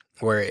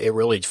where it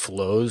really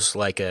flows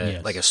like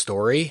a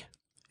story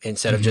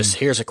instead of just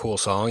here's a cool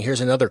song.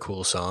 Here's another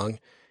cool song.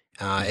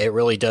 It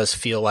really does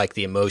feel like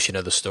the emotion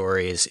of the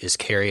story is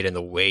carried in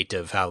the weight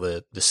of how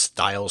the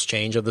styles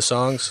change of the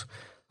songs.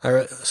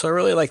 So I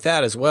really like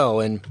that as well.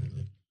 And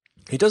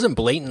he doesn't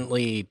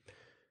blatantly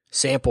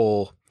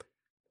sample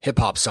hip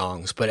hop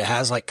songs, but it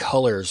has like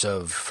colors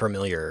of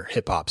familiar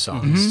hip hop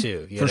songs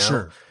too. You know?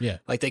 Sure. Yeah.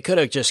 Like they could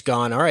have just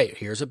gone, all right,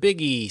 here's a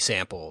Biggie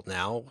sample.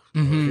 Now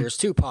here's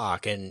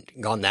Tupac and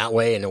gone that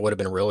way. And it would have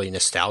been really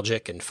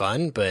nostalgic and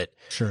fun. But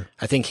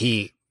I think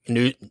he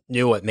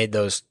knew what made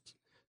those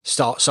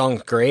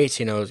song's great.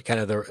 You know, kind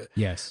of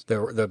Yes.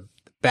 the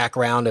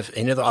background of,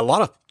 and a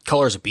lot of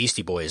colors of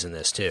Beastie Boys in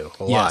this too.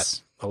 A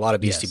lot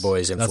of Beastie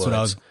Boys influence. That's what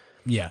I was.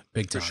 Yeah,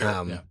 big time.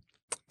 sure. Yeah.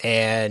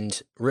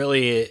 And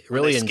really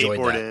They enjoyed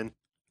skateboard that.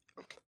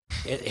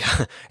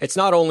 in. It's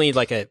not only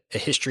like a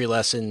history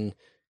lesson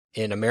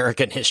in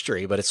American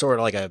history, but it's sort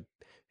of like a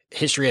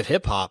history of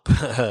hip hop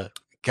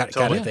kind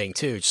of thing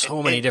too.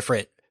 So many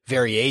different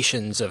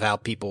variations of how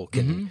people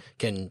can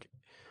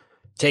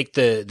take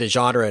the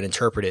genre and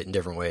interpret it in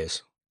different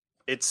ways.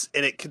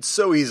 It could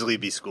so easily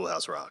be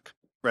Schoolhouse Rock,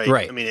 right?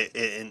 Right. I mean,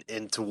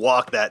 and to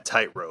walk that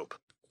tightrope.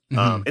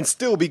 Mhm. And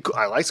still be cool.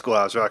 I like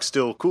Schoolhouse Rock,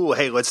 still cool.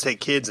 Hey, let's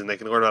take kids and they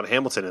can learn about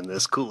Hamilton in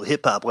this cool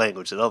hip hop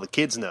language that all the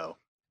kids know.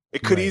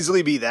 It could Right.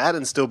 easily be that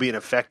and still be an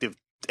effective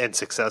and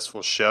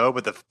successful show.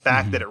 But the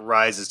fact that it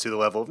rises to the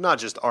level of not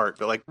just art,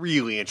 but like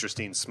really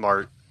interesting,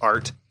 smart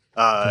art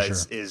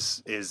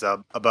is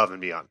above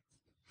and beyond.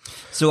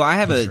 So I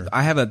want to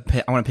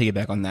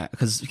piggyback on that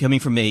because coming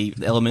from a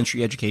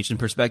elementary education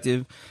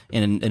perspective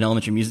and an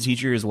elementary music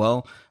teacher as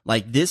well,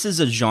 like this is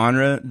a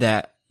genre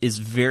that is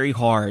very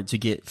hard to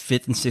get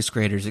 5th and 6th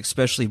graders,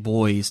 especially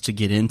boys, to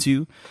get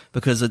into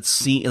because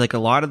like a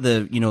lot of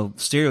the,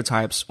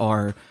 stereotypes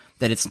are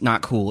that it's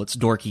not cool. It's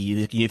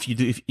dorky.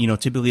 If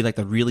typically like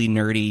the really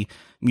nerdy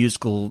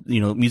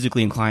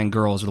musically inclined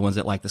girls are the ones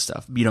that like the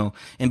stuff,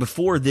 and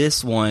before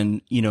this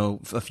one,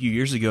 a few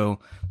years ago,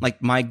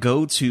 like my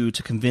go-to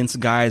to convince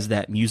guys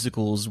that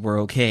musicals were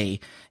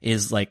okay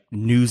is like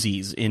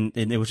Newsies. And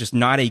it was just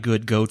not a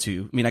good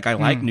go-to. I mean, like I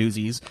like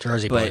Newsies.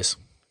 Jersey but, Boys.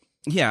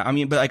 Yeah. I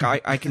mean, but like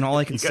I can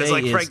You guys say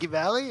like is, Frankie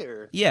Valli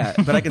or yeah,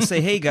 but I can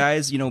say, hey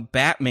guys,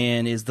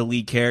 Batman is the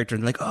lead character,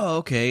 and like, oh,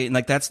 okay, and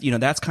like that's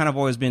kind of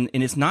always been,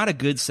 and it's not a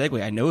good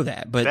segue. I know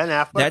that, but Ben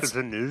Affleck that's is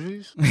in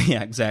Newsies?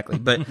 yeah, exactly.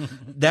 But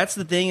that's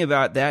the thing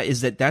about that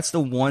is that's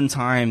the one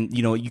time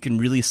you can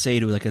really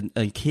say to like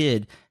a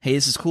kid, hey,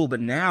 this is cool.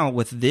 But now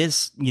with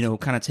this,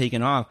 kind of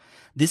taking off.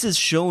 This is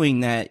showing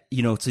that,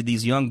 to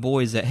these young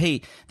boys that,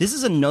 hey, this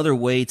is another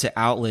way to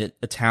outlet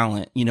a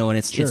talent, and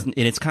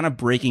it's kind of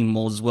breaking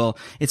molds as well.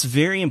 It's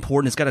very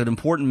important. It's got an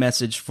important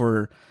message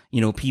for,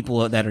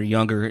 people that are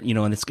younger,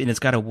 and it's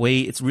got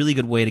it's a really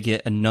good way to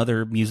get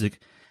another music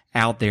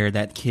out there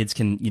that kids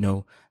can,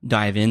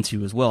 dive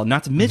into as well.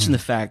 Not to mention the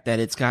fact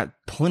that it's got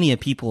plenty of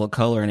people of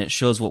color and it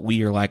shows what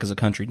we are like as a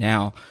country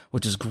now,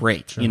 which is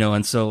great,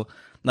 and so,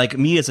 like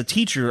me as a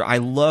teacher, I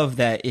love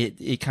that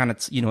it kind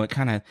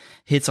of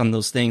hits on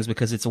those things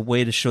because it's a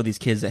way to show these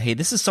kids that, hey,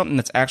 this is something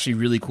that's actually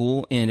really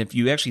cool. And if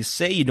you actually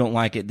say you don't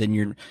like it, then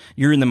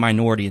you're in the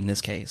minority in this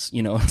case,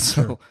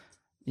 So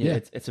yeah.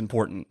 It's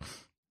important.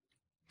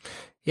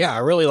 Yeah, I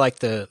really like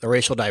the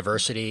racial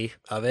diversity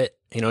of it.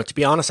 To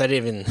be honest, I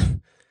didn't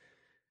even,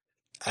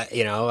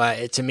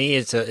 to me,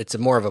 it's a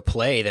more of a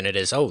play than it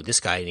is, oh,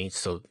 this guy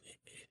needs to,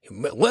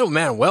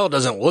 Lin-Manuel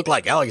doesn't look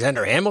like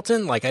Alexander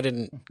Hamilton. Like, I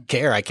didn't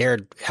care. I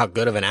cared how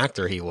good of an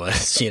actor he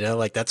was,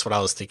 like that's what I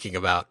was thinking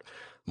about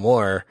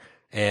more.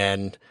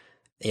 And,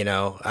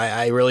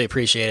 I really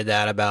appreciated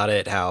that about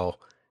it, how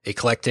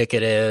eclectic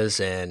it is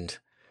and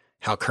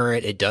how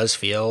current it does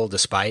feel,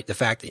 despite the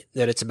fact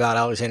that it's about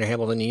Alexander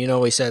Hamilton.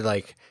 We said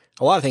like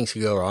a lot of things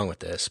could go wrong with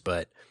this,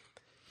 but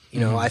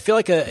I feel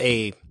like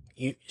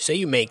you say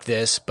you make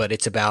this, but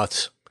it's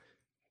about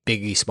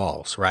Biggie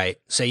Smalls, right?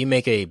 Say you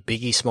make a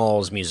Biggie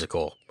Smalls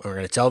musical. We're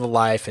going to tell the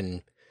life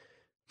and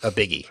a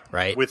Biggie,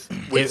 right? With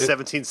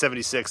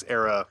 1776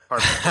 era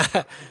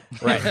hardcore.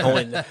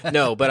 Right.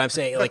 No, but I'm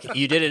saying like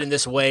you did it in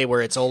this way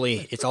where it's all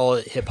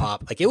hip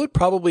hop. Like it would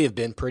probably have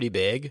been pretty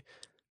big,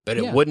 but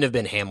it wouldn't have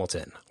been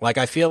Hamilton. Like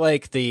I feel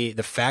like the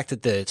fact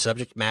that the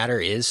subject matter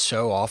is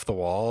so off the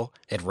wall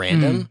at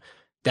random,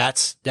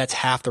 that's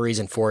half the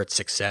reason for its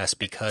success,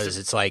 because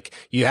it's like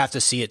you have to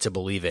see it to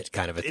believe it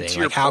kind of a thing.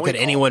 Like how could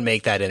anyone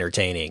make that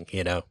entertaining,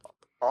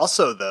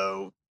 Also,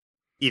 though,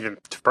 even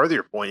to further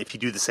your point, if you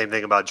do the same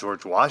thing about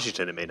George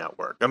Washington, it may not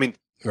work. I mean,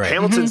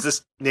 Hamilton's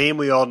this name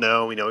we all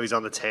know. We know he's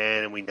on the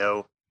 10, and we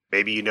know,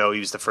 maybe he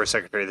was the first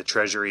Secretary of the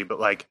Treasury, but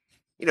like,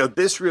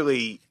 this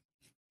really,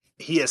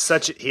 he had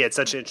such an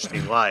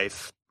interesting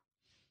life,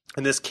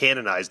 and this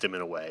canonized him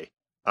in a way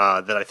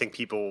that I think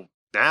people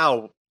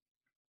now,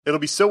 it'll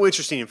be so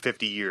interesting in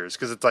 50 years,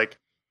 because it's like,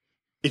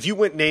 if you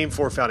went name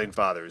 4 founding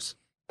fathers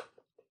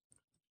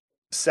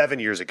 7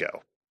 years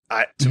ago,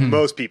 to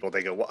most people,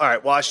 they go, well, all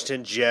right,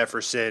 Washington,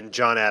 Jefferson,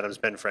 John Adams,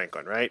 Ben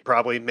Franklin, right?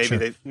 Probably,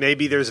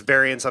 maybe there's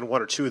variance on 1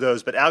 or 2 of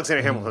those, but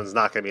Alexander Hamilton's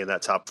not going to be in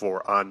that top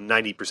 4 on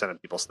 90%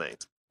 of people's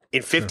things.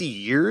 In 50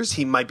 years,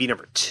 he might be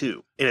number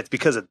 2, and it's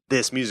because of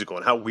this musical.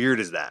 And how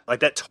weird is that? Like,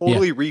 that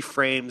totally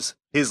reframes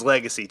his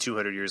legacy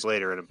 200 years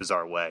later in a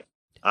bizarre way.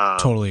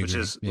 Totally which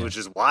agree.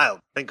 is wild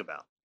to think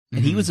about.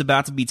 And he was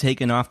about to be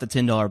taken off the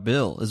 $10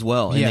 bill as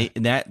well,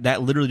 and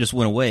that literally just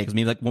went away, because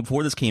maybe like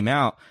before this came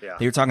out,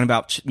 they were talking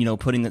about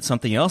putting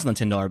something else on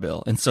the $10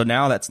 bill, and so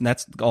now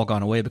that's all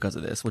gone away because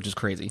of this, which is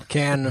crazy.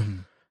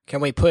 Can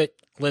we put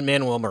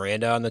Lin-Manuel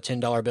Miranda on the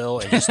 $10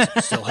 bill and just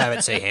still have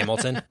it say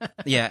Hamilton?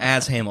 Yeah,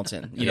 as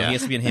Hamilton. He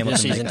has to be in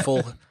Hamilton. He's in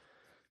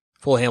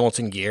full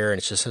Hamilton gear,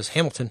 and it just says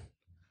Hamilton.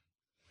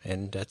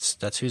 and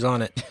that's who's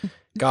on it.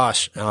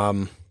 Gosh,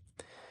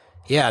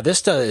 yeah,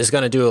 this is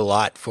going to do a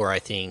lot for, I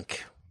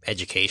think,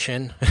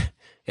 education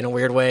in a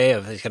weird way.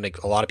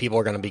 A lot of people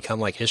are going to become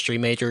like history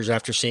majors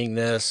after seeing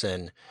this,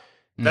 and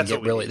That's get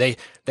what we really. need.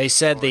 They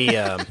said the.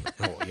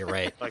 Oh, you're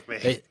right. Like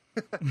me.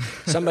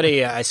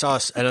 Somebody, I saw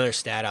another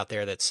stat out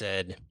there that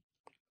said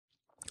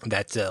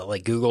that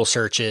like Google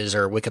searches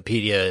or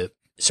Wikipedia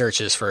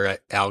searches for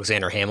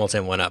Alexander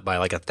Hamilton went up by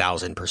like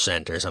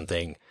 1,000% or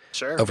something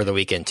Sure. over the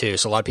weekend too.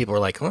 So a lot of people are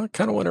like, well, I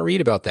kind of want to read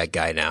about that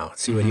guy now.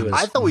 See what he was.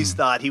 I've always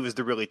thought he was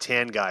the really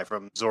tan guy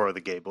from Zorro the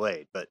Gay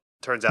Blade, but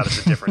turns out it's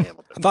a different I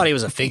Hamilton. thought he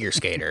was a figure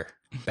skater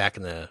back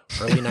in the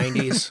early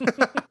 90s.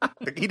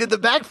 He did the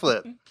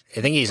backflip. I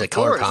think he's a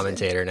color course.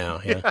 commentator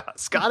now. Yeah. Yeah,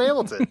 Scott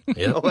Hamilton,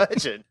 Yeah. a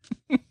legend.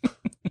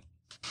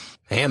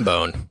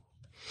 Hambone.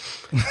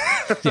 Yeah,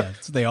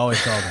 that's what they always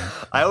call them.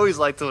 I always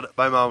liked when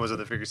my mom was in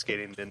the figure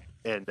skating,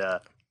 and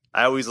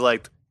I always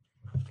liked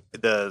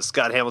the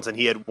Scott Hamilton.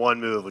 He had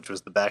one move, which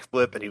was the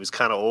backflip, and he was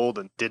kind of old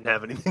and didn't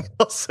have anything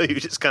else, so he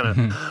would just kind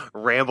of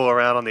ramble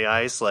around on the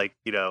ice like,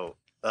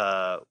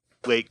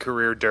 late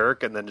career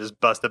Dirk, and then just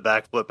bust a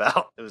backflip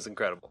out. It was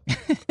incredible.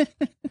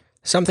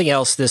 Something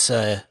else this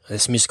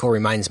musical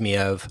reminds me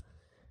of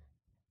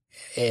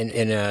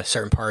in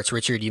certain parts.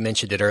 Richard, you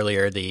mentioned it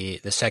earlier. The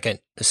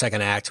second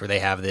act where they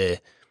have the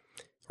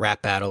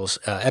rap battles,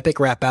 epic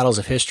rap battles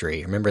of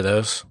history. Remember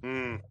those?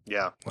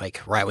 Yeah.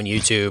 Like right when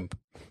YouTube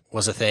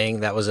was a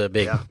thing, that was a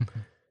big Yeah.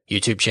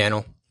 YouTube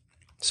channel.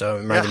 So it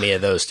reminded me of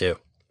those too.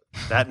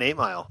 That and 8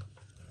 Mile.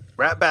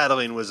 Rap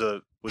battling was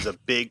a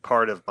big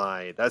part of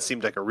that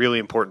seemed like a really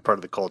important part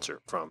of the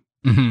culture from,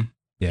 Mm-hmm.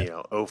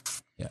 Yeah.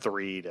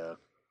 03 to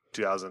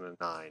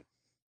 2009.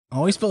 I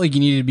always felt like you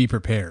needed to be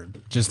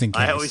prepared, just in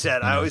case. I always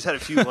had a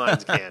few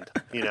lines canned.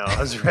 I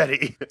was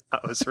ready.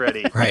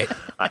 Right.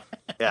 I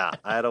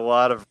had a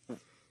lot of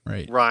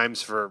Right.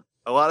 rhymes for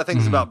a lot of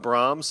things about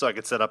Brahms, so I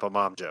could set up a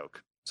mom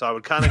joke. So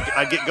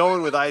I'd get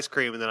going with ice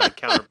cream, and then I'd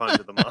counterpunch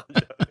with the mom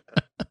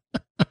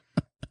joke.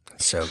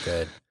 So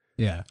good.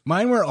 Yeah.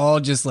 Mine were all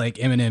just like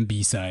Eminem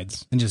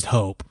B-sides and just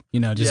hope.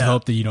 Yeah.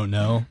 Hope that you don't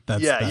know.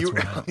 That's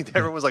what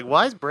everyone was like,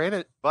 "Why is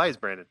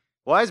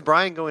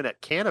Brian going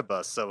at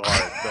Cannabis so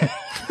hard?"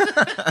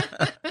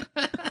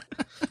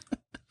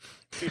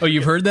 Oh,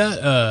 you've heard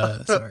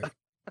that? Sorry.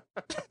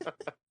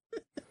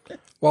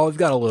 Well, we've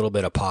got a little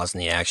bit of pause in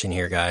the action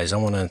here, guys. I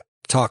want to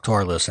talk to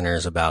our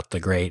listeners about the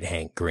great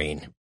Hank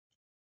Green.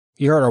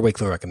 You heard our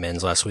weekly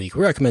recommends last week.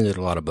 We recommended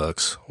a lot of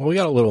books. Well, we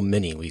got a little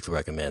mini weekly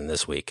recommend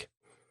this week.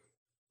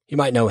 You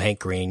might know Hank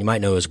Green. You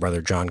might know his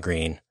brother John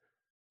Green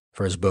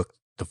for his book,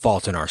 The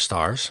Fault in Our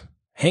Stars.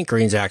 Hank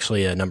Green's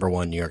actually a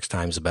 #1 New York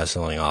Times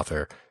bestselling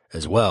author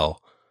as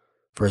well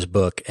for his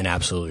book, An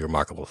Absolutely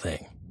Remarkable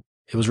Thing.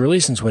 It was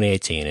released in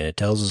 2018, and it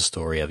tells the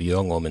story of a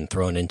young woman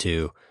thrown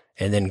into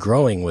and then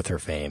growing with her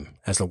fame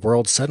as the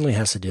world suddenly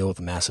has to deal with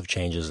the massive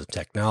changes of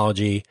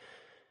technology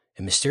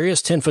and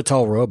mysterious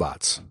 10-foot-tall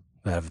robots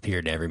that have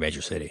appeared in every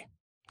major city.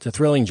 It's a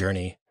thrilling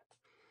journey.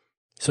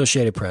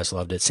 Associated Press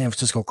loved it. San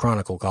Francisco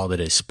Chronicle called it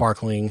a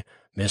sparkling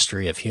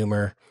mystery of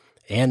humor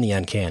and the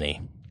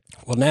uncanny.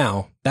 Well,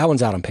 now, that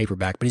one's out on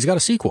paperback, but he's got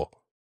a sequel.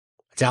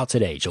 It's out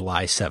today,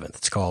 July 7th.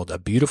 It's called A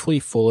Beautifully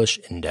Foolish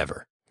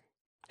Endeavor.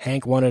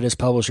 Hank wanted his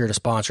publisher to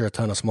sponsor a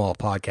ton of small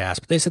podcasts,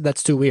 but they said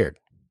that's too weird.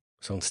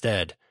 So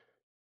instead,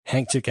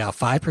 Hank took out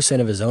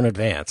 5% of his own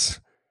advance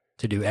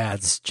to do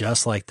ads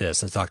just like this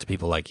to talk to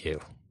people like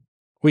you.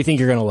 We think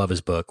you're going to love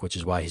his book, which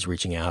is why he's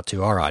reaching out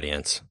to our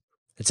audience.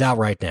 It's out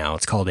right now.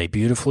 It's called A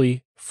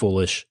Beautifully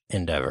Foolish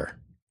Endeavor.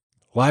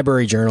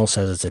 Library Journal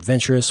says it's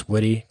adventurous,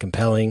 witty,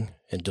 compelling,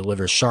 and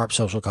delivers sharp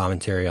social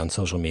commentary on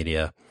social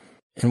media.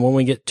 And when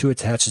we get too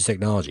attached to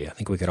technology, I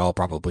think we could all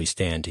probably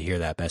stand to hear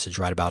that message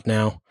right about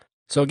now.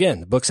 So again,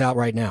 the book's out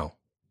right now.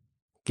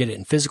 Get it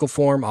in physical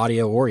form,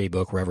 audio, or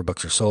ebook wherever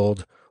books are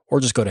sold, or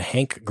just go to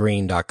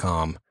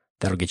hankgreen.com.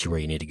 That'll get you where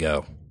you need to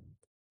go.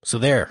 So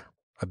there,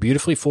 A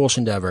Beautifully Foolish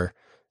Endeavor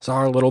is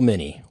our little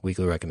mini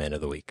weekly recommend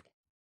of the week.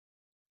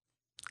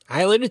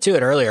 I alluded to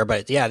it earlier,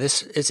 but yeah,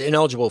 it's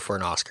ineligible for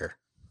an Oscar.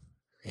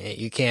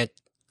 You can't.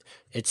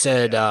 It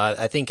said,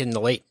 I think in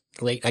the late,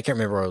 I can't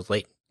remember, it was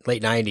late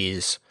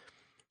 90s,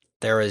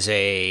 there was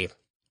a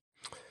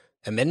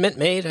amendment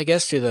made, I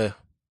guess, to the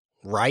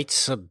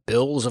rights of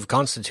bills of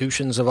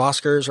constitutions of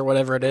Oscars or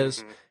whatever it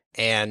is.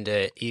 And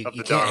you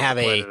can't have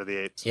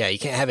you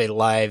can't have a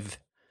live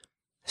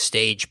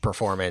stage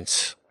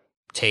performance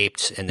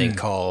taped and then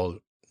call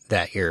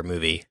that your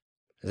movie.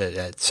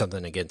 That's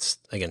something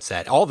against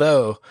that.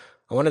 Although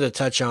I wanted to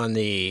touch on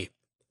the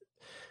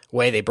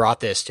way they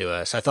brought this to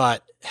us. I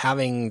thought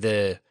having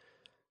the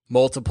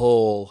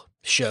multiple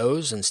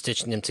shows and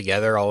stitching them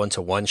together all into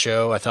one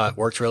show, I thought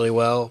worked really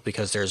well,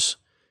 because there's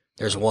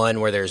one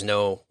where there's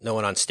no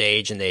one on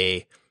stage, and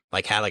they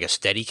had like a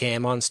steady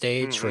cam on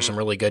stage for some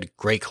really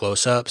great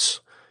close-ups.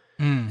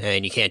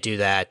 And you couldn't do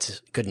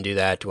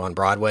that on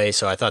Broadway.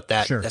 So I thought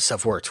that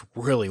stuff worked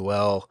really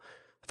well.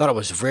 I thought it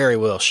was very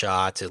well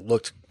shot. It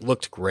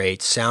looked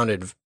great,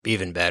 sounded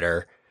even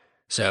better.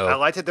 So I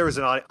liked that there was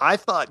an audience. I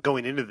thought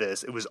going into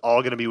this, it was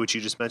all going to be what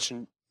you just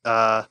mentioned,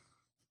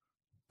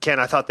 Ken,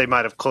 I thought they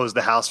might have closed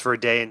the house for a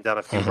day and done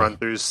a few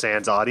run-throughs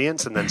sans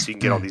audience, and then so you can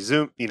get all these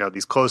zoom,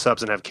 these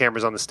close-ups and have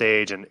cameras on the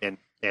stage and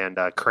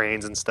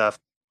cranes and stuff.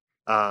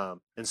 And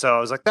so I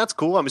was like, that's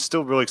cool. I'm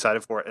still really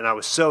excited for it. And I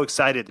was so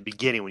excited at the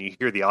beginning when you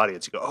hear the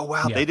audience, you go, oh,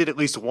 wow, they did at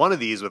least one of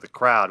these with a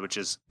crowd, which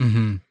is,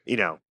 to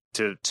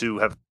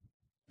have,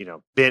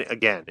 been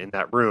again in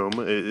that room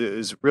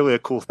is really a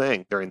cool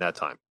thing during that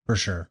time. For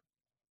sure.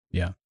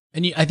 Yeah.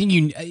 And I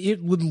think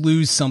it would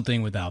lose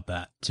something without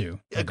that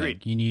too.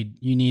 Agreed. You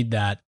need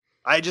that.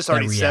 I just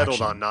already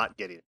settled on not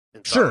getting it.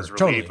 And so sure. I was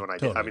relieved totally, when I did.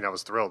 totally. I mean, I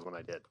was thrilled when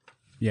I did.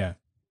 Yeah.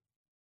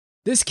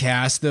 This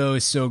cast though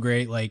is so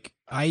great. Like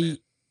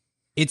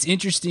it's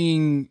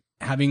interesting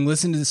having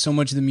listened to so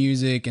much of the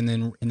music and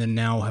then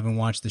now having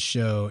watched the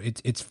show.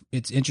 It's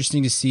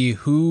interesting to see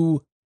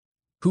who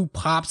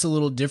pops a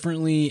little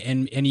differently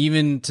and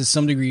even to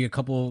some degree a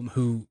couple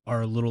who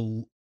are a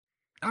little,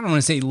 I don't want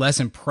to say less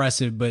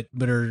impressive, but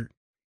are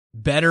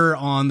better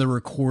on the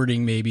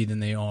recording maybe than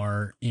they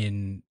are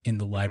in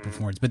the live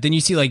performance. But then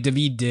you see like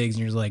Daveed Diggs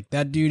and you're like,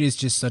 that dude is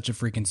just such a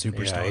freaking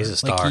superstar. Yeah, he's a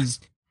star. Like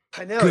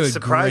I know. Good It's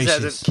surprised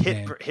it gracious,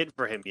 hasn't hit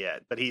for him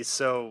yet, but he's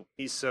so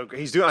great.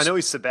 He's doing. I know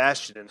he's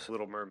Sebastian in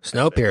Little Mermaid.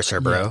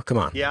 Snowpiercer, bro. Come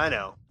on. Yeah, I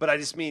know, but I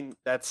just mean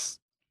that's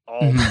all.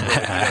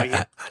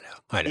 I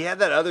know. He had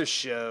that other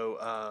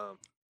show.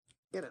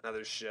 He had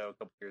another show a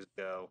couple years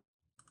ago.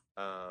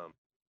 I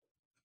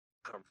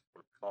don't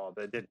recall,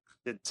 but it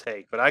did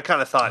take. But I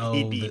kind of thought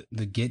he'd be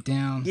the Get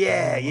Down.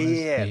 Yeah,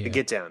 the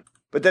Get Down.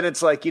 But then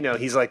it's like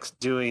he's like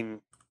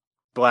doing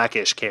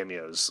Blackish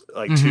cameos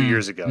like 2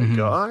 years ago. You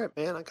go, all right,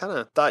 man. I kind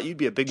of thought you'd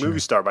be a big movie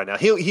star by now.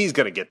 He's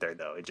gonna get there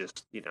though. It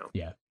just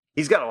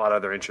he's got a lot of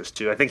other interests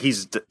too. I think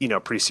he's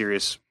pretty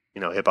serious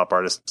hip hop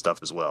artist and stuff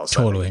as well.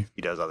 So Totally,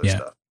 he does other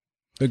stuff.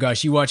 But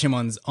gosh, you watch him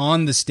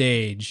on the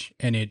stage,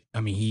 and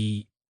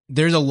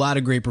there's a lot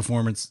of great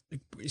performance.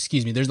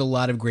 Excuse me. There's a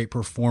lot of great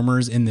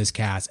performers in this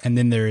cast, and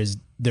then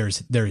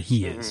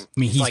he is. I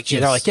mean, he's like,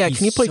 they're like, yeah,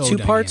 can you play so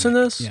 2 parts in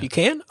dynamic. this? Yeah. You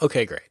can?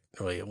 Okay, great.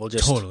 We'll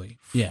just Totally.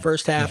 Yeah.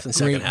 First half and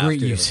second half. Great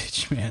dude.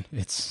 usage, man.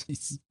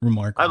 It's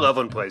remarkable. I love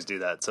when plays do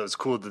that. So it's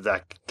cool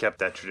that kept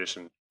that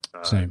tradition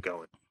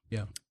going.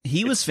 Yeah.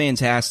 He was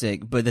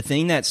fantastic, but the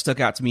thing that stuck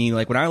out to me,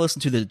 like when I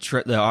listened to the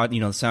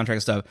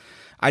soundtrack stuff,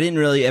 I didn't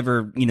really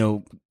ever,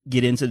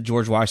 get into the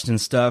George Washington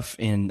stuff,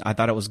 and I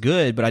thought it was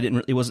good, but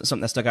it wasn't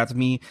something that stuck out to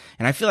me.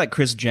 And I feel like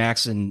Chris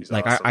Jackson, He's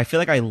awesome. I feel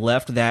like I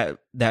left that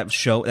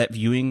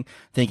viewing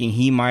thinking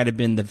he might have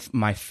been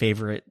my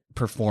favorite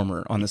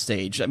performer on the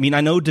stage. I mean,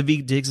 I know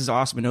Daveed Diggs is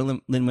awesome. I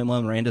know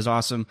Lin-Manuel Miranda is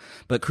awesome,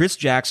 but Chris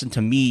Jackson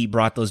to me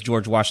brought those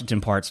George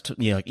Washington parts to,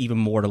 like even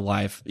more to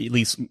life, at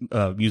least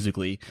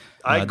musically.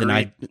 I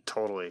agree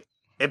totally.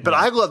 But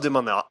I loved him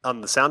on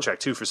the soundtrack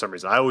too for some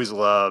reason. I always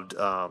loved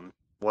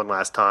One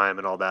Last Time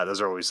and all that.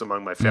 Those are always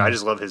among my favorite. I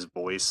just love his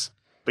voice.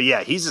 But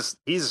yeah, he's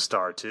a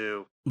star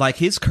too. Like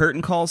his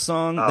Curtain Call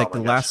song, like the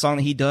last song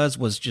that he does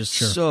was just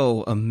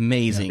so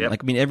amazing. Yep.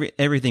 Like, I mean,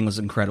 everything was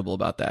incredible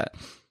about that.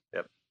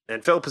 Yep.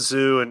 And Philippa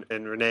Soo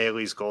and Renee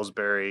Elise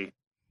Goldsberry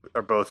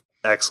are both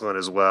excellent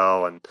as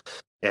well, and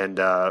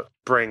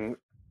bring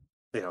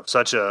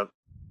such a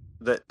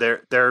that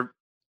they're.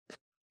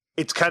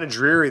 It's kind of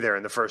dreary there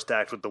in the first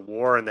act with the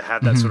war, and to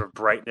have that sort of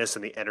brightness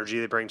and the energy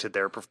they bring to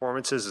their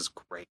performances is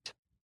great.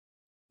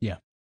 Yeah.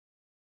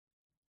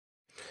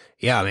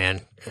 Yeah,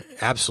 man,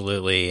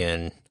 absolutely,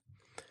 and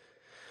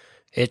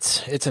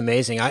it's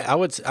amazing. I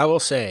will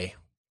say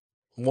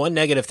one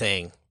negative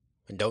thing,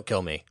 and don't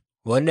kill me.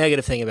 One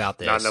negative thing about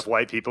this. Not enough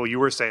white people. You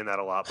were saying that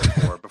a lot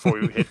before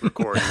we hit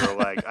record. You were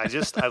like,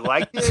 I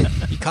liked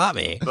it. You caught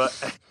me.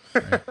 But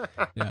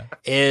Yeah.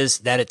 Is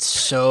that it's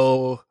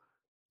so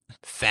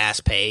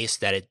fast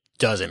paced that it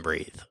doesn't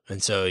breathe.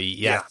 And so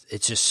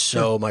it's just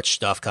so much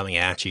stuff coming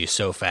at you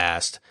so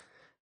fast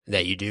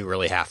that you do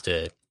really have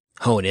to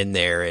hone in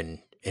there and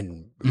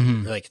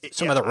like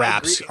some of the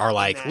raps are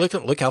like,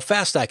 look how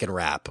fast I can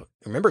rap.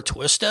 Remember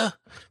Twista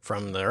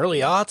from the early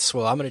aughts?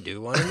 Well, I'm going to do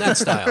one in that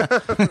style.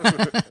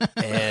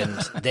 And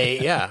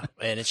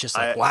it's just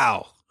like,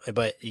 wow.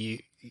 But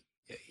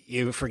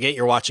you forget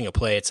you're watching a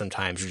play at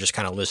sometimes. You're just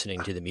kind of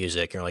listening to the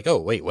music. You're like, oh,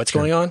 wait, what's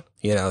going on?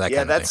 That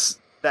kind of thing.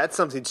 That's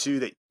something too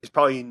that is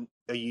probably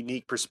a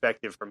unique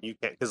perspective from you,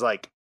 because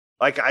like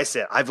I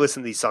said, I've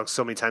listened to these songs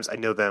so many times. I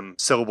know them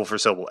syllable for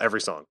syllable, every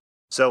song.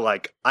 So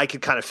like I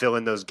could kind of fill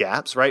in those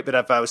gaps, right? But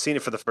if I was seeing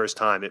it for the first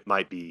time, it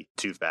might be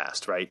too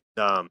fast, right?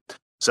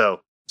 So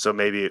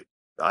maybe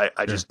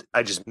I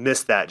just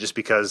missed that just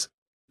because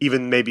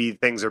even maybe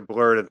things are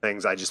blurred and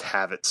things, I just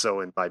have it so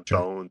in my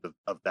bones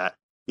of that.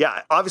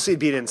 Yeah, obviously it'd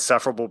be an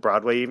insufferable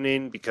Broadway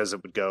evening because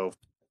it would go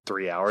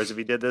 3 hours if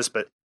he did this,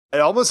 but it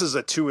almost is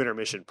a 2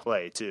 intermission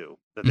play too,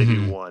 that they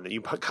do one.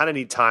 You kind of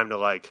need time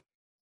to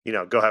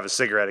go have a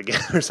cigarette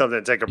again or something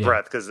and take a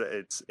breath because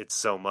it's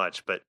so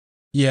much. But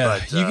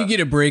you could get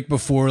a break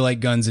before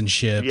like Guns and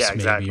Ships,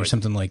 exactly. maybe, or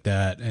something like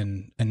that,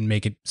 and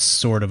make it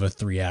sort of a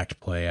 3-act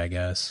play, I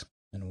guess,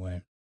 in a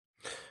way.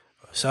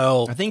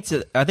 So I think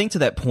to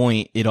that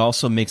point, it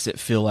also makes it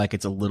feel like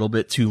it's a little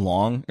bit too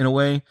long in a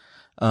way.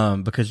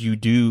 because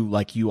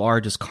you are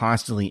just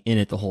constantly in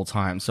it the whole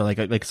time. So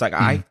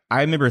I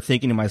remember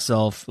thinking to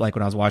myself, like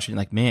when I was watching,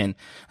 like, man,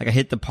 like I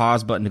hit the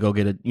pause button to go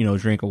get a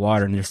drink of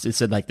water, and it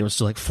said like there was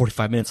still like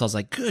 45 minutes. I was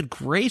like, good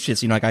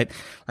gracious, I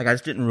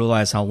just didn't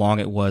realize how long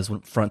it was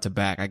front to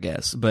back, I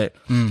guess. But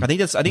I think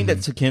that's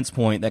to Kent's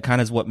point, that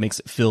kind of is what makes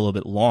it feel a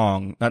bit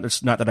long. Not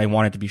that I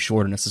want it to be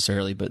shorter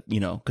necessarily, but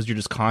because you're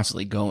just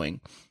constantly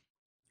going.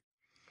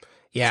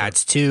 Yeah,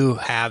 it's 2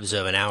 halves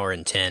of an hour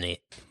and 10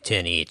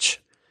 each.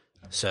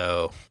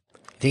 So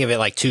think of it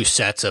like 2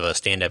 sets of a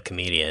stand-up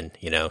comedian,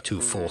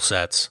 2 full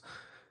sets.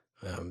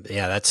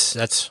 It's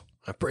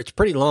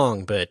pretty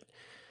long, but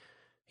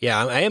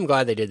yeah, I am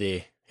glad they did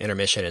the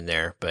intermission in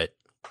there. But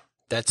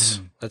that's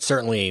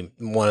certainly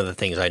one of the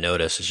things I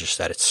noticed is just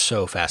that it's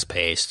so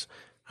fast-paced.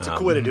 It's a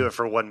cool way to do it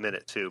for 1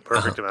 minute too.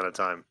 Perfect amount of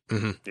time.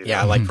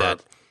 Yeah, I like that.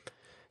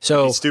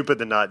 So it'd be stupid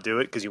to not do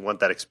it because you want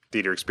that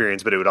theater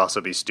experience, but it would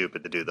also be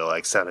stupid to do the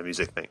like Sound of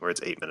Music thing where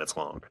it's 8 minutes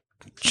long.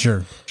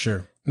 Sure.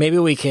 Maybe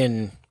we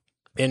can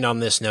end on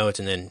this note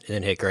and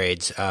then hit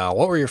grades.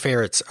 What were your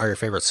favorites? Are your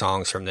favorite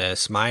songs from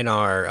this? Mine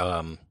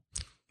are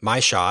 "My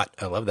Shot."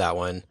 I love that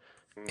one,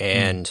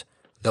 and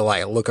the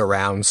like "Look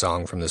Around"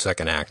 song from the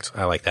second act.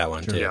 I like that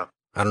one too. Yeah.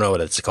 I don't know what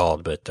it's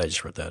called, but I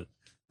just wrote that.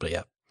 But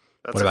yeah,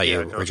 what about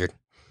you, Richard?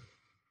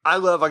 I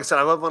love, like I said,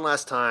 I love One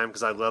Last Time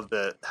because I love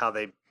how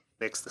they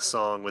mix the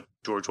song with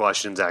George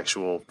Washington's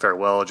actual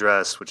farewell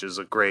address, which is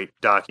a great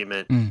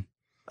document.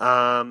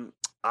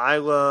 I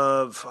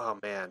love,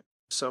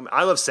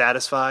 I love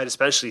Satisfied,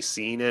 especially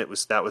seeing it.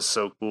 That was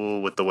so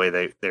cool with the way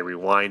they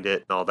rewind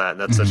it and all that, and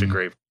that's such a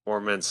great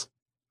performance.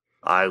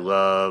 I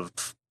love,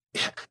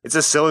 it's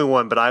a silly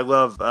one, but I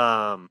love,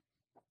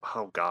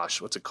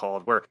 what's it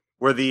called?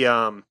 Where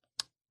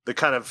the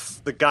kind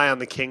of the guy on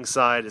the King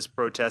side is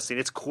protesting.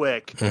 It's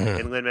quick,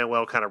 and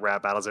Lin-Manuel kind of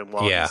rap battles him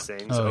while he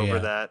sings over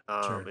that.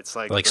 It's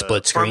like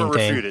split screen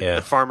thing.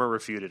 The Farmer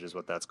Refuted is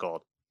what that's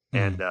called,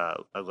 and I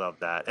love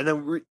that.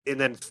 And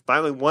then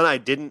finally, one I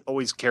didn't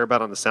always care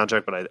about on the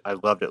soundtrack, but I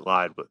loved it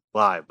live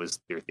was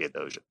Dear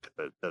Theodosia.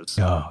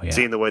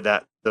 Seeing the way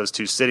that those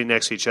two sitting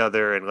next to each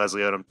other and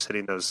Leslie Odom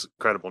hitting those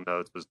incredible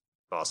notes was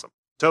awesome.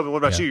 Tobin, what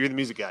about you? You're the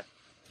music guy.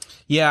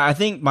 Yeah, I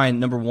think my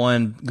number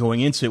one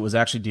going into it was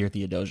actually Dear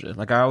Theodosia.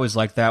 Like, I always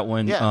liked that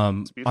one. Yeah,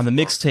 on the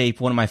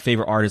mixtape, one of my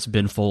favorite artists,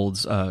 Ben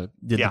Folds,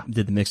 did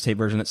the mixtape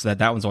version. So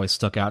that one's always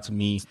stuck out to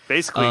me.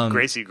 Basically,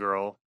 Gracie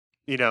Girl.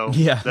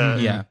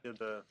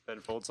 The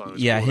Ben Folds song.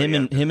 Yeah, him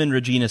and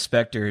Regina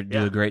Spektor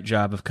do a great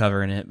job of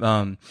covering it.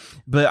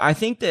 But I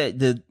think that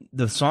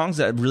the songs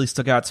that really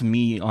stuck out to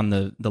me on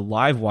the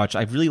live watch,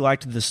 I really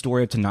liked The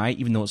Story of Tonight,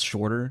 even though it's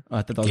shorter.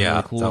 I thought that was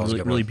really cool. That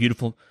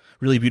was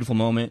Really beautiful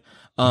moment.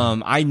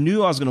 I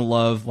knew I was gonna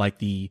love like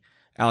the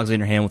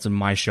Alexander Hamilton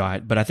 "My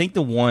Shot," but I think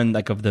the one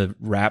like of the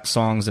rap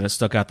songs that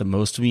stuck out the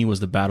most to me was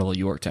the Battle of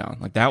Yorktown.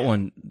 Like that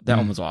one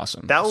was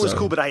awesome. That one was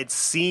cool, but I had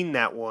seen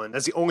that one.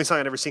 That's the only song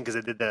I'd ever seen because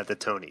I did that at the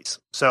Tonys.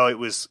 So it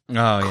was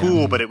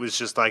cool, but it was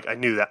just like I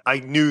knew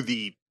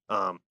the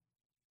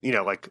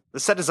like the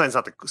set design's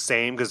not the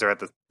same because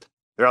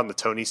they're on the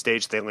Tony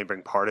stage. They only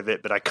bring part of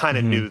it, but I kind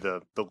of knew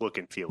the look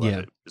and feel of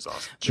it. It was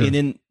awesome. Sure. And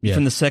then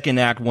from the second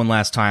act, One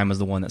Last Time was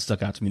the one that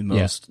stuck out to me the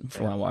most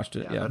before I watched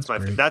it. Yeah,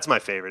 that's my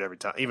favorite every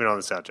time, even on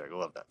the soundtrack. I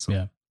love that song.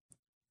 Yeah,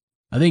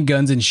 I think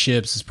Guns and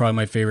Ships is probably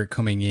my favorite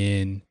coming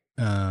in.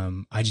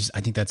 I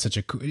think that's such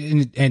a cool,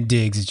 and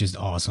Diggs is just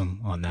awesome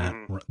on that.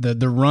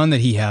 The run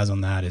that he has on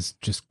that is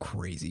just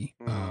crazy.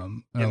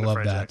 And I love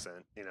French that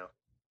accent,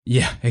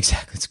 Yeah,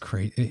 exactly. It's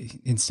great,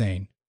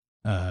 insane.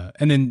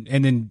 And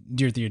then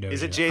Dear Theodosia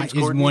is it James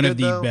is Corden one good, of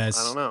the though? best.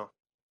 I don't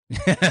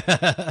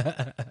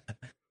know.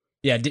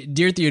 Yeah,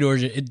 Dear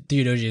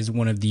Theodosia is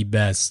one of the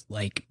best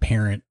like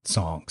parent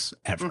songs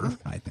ever.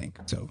 I think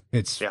so.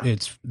 It's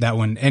that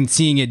one, and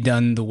seeing it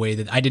done the way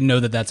that I didn't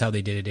know that's how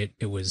they did it.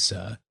 It was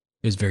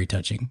very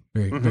touching,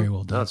 very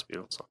well done. That's a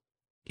beautiful song.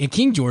 And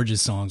King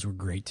George's songs were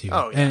great too.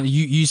 Oh, yeah. And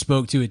you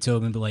spoke to it,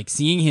 Tobin, but like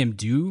seeing him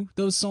do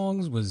those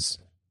songs was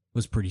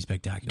pretty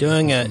spectacular.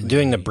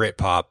 Doing the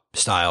Britpop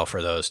style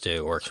for those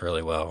two works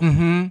really well.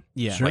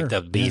 Yeah, sure. Like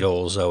the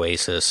Beatles,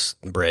 Oasis,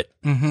 Brit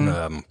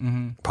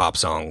pop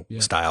song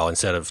style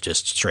instead of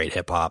just straight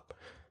hip hop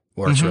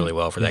works really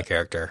well for that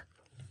character.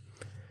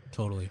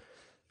 Totally.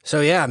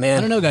 So yeah, man.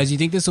 I don't know, guys. You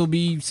think this will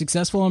be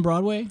successful on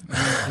Broadway?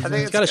 I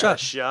think it's got a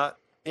shot.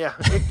 Yeah,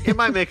 it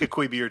might make a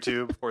Quibi or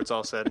two before it's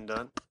all said and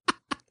done.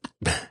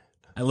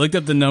 I looked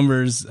up the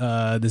numbers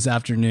this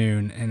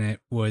afternoon, and it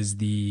was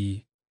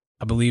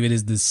I believe it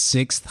is the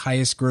 6th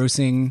highest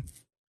grossing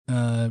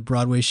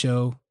Broadway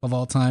show of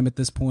all time at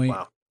this point.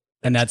 Wow.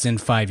 And that's in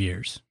 5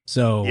 years.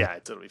 So yeah,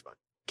 it's totally fun.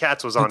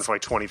 Cats was on for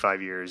like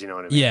 25 years, you know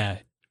what I mean? Yeah.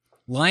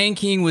 Lion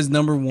King was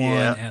number one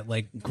at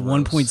like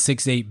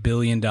 $1.68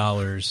 billion,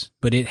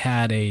 but it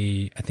had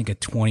I think a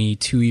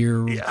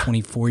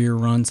 24-year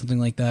run, something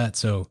like that.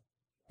 So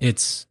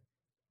it's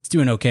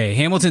doing okay.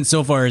 Hamilton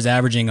so far is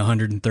averaging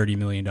 $130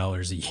 million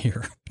a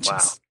year. Wow.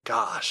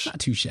 Gosh.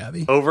 Not too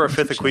shabby. Over a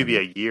fifth of Quibi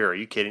a year. Are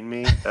you kidding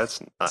me? That's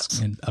nuts.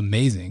 And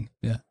amazing.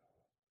 Yeah.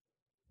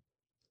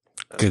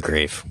 Good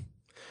grief.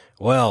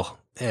 Well,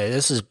 Yeah,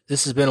 this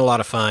has been a lot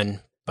of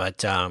fun,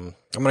 but I'm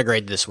gonna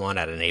grade this one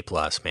at an A+,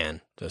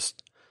 man.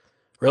 Just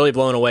really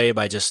blown away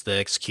by just the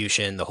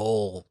execution, the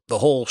whole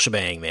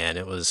shebang, man.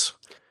 It's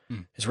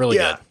really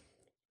good.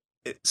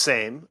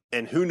 Same.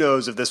 And who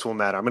knows if this will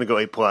matter. I'm going to go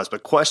A+,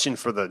 but question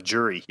for the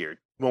jury here.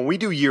 When we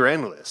do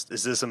year-end list,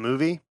 is this a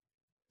movie?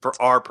 For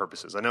our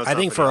purposes. I know it's I not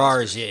think the for Oscars.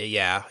 ours,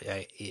 yeah.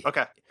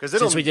 Okay.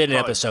 Since we did an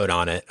episode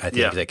on it, I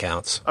think that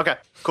counts. Okay,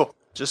 cool.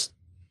 Just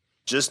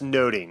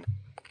noting.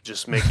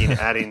 Just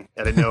adding.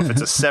 I don't know if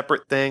it's a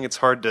separate thing. It's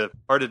hard to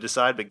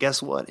decide, but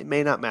guess what? It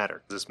may not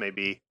matter. This may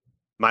be,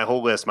 my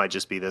whole list might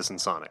just be this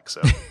and Sonic.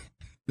 So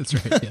That's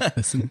right. Yeah,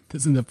 this and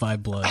the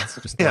Five Bloods.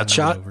 Just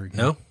Bloodshot? over again.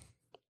 No?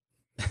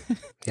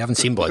 You haven't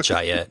seen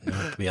Bloodshot yet. No,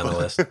 to be on the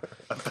list.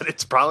 but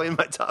it's probably in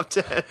my top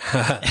 10.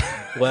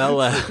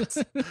 Well,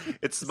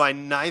 It's my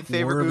ninth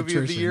favorite War of movie of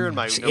the attrition, year yeah. and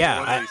my number one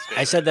yeah, least I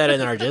favorite. said that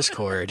in our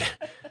Discord.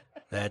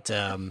 That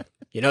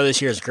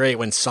this year is great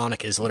when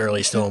Sonic is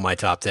literally still in my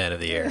top 10 of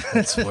the year.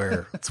 That's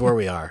where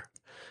we are.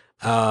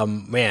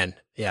 Man,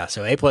 yeah.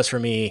 So A+ for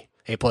me,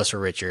 A+ for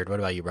Richard. What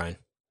about you, Brian?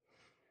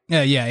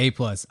 Yeah, A+.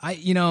 I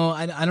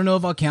don't know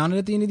if I'll count it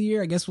at the end of the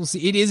year. I guess we'll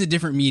see. It is a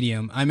different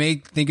medium. I may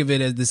think of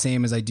it as the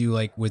same as I do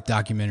like with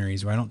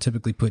documentaries, where I don't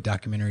typically put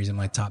documentaries in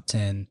my top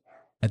 10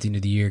 at the end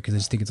of the year because I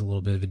just think it's a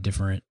little bit of a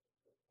different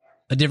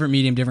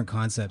medium, different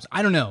concepts.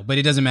 I don't know, but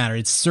it doesn't matter.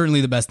 It's certainly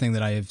the best thing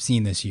that I have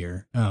seen this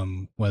year.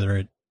 Whether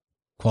it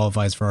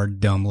qualifies for our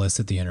dumb list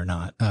at the end or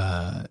not.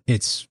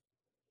 It's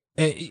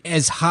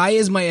as high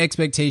as my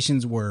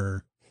expectations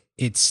were.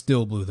 It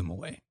still blew them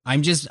away.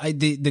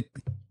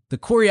 The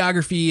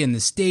choreography and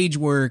the stage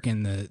work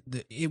and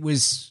it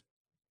was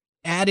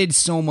added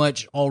so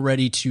much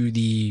already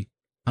to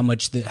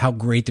how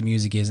great the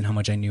music is and how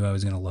much I knew I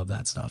was going to love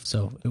that stuff.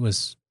 So it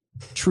was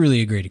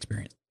truly a great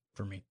experience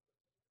for me.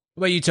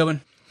 What about you, Tobin?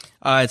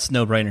 It's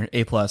no brainer.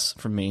 A+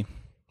 from me,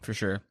 for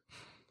sure.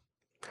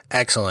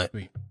 Excellent.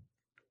 Sweet.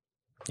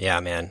 Yeah,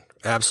 man.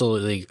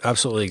 Absolutely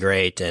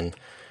great. And,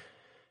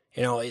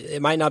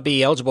 it might not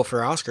be eligible for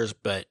Oscars,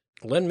 but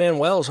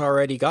Lin-Manuel's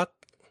already got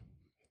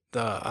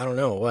I don't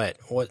know what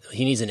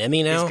he needs an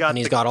Emmy now,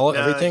 he's got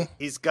everything.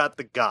 He's got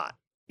the GOT,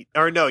 he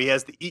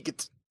has the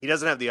EGOT. He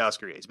doesn't have the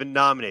Oscar yet. He's been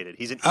nominated.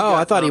 He's an EGOT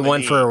I thought nominee. he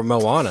won for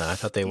Moana. I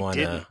thought they won.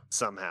 Didn't,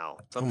 somehow.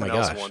 Something my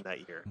else gosh. won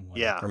that year. Wow.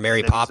 Yeah, Or Mary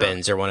And then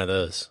Poppins or one of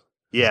those.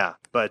 Yeah,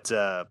 but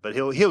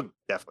he'll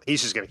definitely.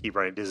 He's just going to keep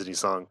writing Disney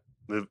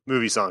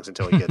movie songs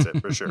until he gets it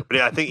for sure. But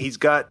yeah, I think he's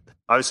got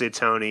obviously a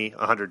Tony,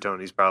 100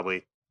 Tonys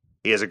probably.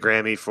 He has a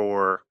Grammy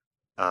for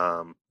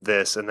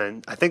this, and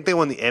then I think they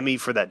won the Emmy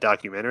for that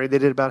documentary they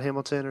did about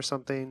Hamilton or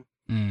something.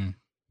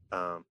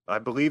 I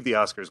believe the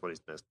Oscar is what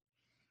he's missed.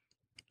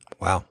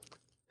 Wow,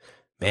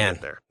 man.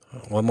 There.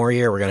 One more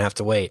year, we're gonna have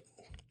to wait.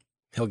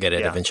 He'll get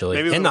it Yeah. eventually.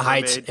 Maybe In the Little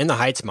Heights,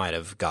 Mermaid. might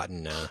have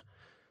gotten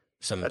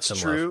some. That's some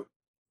true. Love.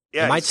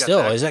 Yeah, It might he's got still.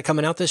 that. Is that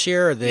coming out this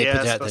year, or they Yeah,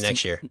 put it's that the supposed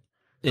next to- year?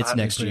 It's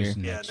next year.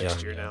 Yeah,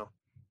 next year now.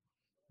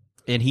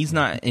 And he's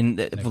not. And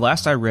the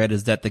last I read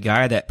is that the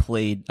guy that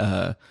played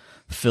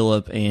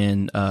Philip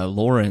and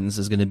Lawrence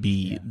is going to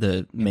be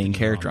the main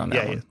character on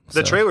that Yeah, one. the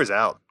So- trailer's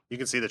out. You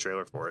can see the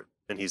trailer for it,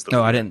 and he's the.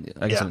 No, lead. I didn't.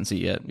 I guess Yeah. I didn't see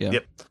it yet. Yeah.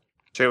 Yep,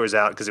 trailer's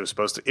out because it was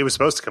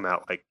supposed to come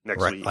out like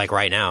next Right, week. like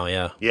right now,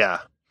 yeah. Yeah.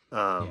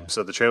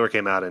 So the trailer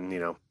came out in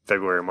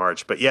February or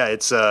March, but yeah,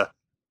 it's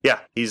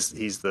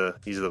he's the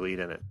lead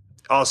in it.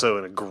 Also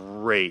in a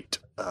great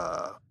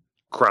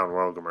Crown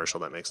Royal commercial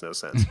that makes no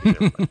sense.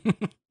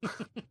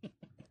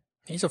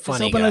 He's a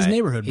funny open guy. his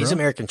neighborhood, He's bro.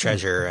 American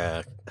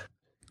Treasure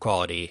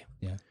quality.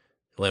 Yeah.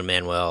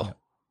 Lin-Manuel.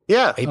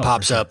 Yeah, He Oh,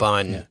 pops for sure. up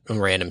on Yeah.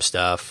 random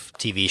stuff,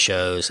 TV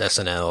shows,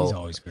 SNL. He's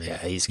always great. Yeah,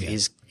 he's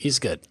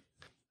good.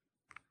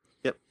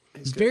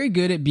 He's very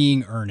good at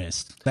being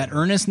earnest. That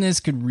earnestness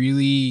could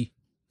really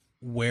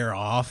wear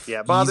off.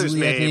 yeah, bothers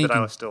easily, I me, think, but I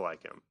and- would still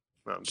like him.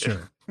 No, I'm kidding.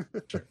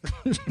 Sure.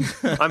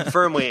 I'm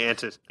firmly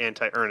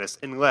anti-earnest,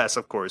 unless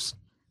of course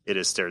it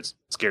is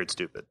scared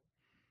stupid.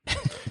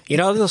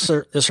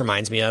 This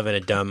reminds me of in a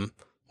dumb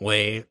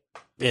way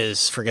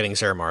is Forgetting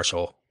Sarah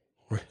Marshall.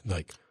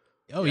 Like,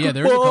 Oh yeah,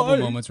 there was a couple Goodbye.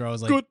 moments where I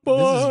was like, Goodbye.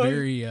 "This is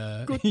very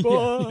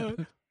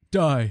Goodbye.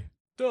 Die,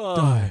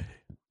 die,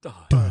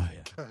 die."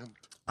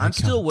 I'm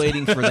still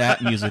waiting for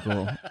that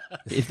musical.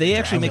 If they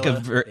actually make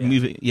a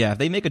movie, if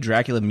they make a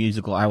Dracula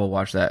musical, I will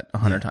watch that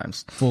 100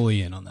 times.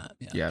 Fully in on that.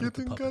 Yeah. With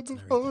the puppets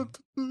and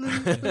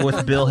everything.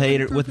 With Bill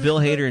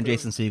Hader and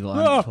Jason Segel.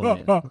 I'm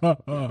totally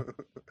in.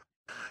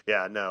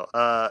 Yeah, no.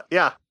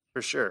 Yeah,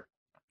 for sure.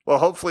 Well,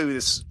 hopefully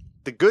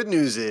the good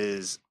news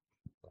is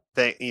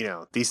that,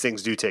 these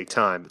things do take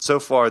time. But so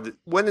far,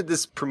 when did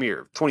this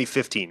premiere?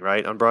 2015,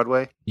 right? On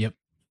Broadway? Yep.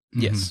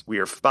 Yes. We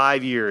are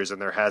 5 years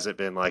and there hasn't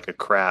been like a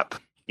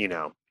crap,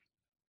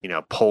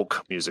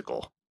 Polk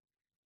musical.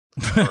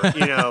 Or,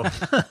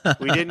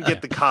 we didn't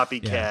get the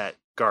copycat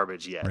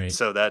garbage yet. Right.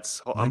 So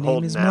that's, My I'm name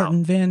holding is out.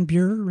 Martin Van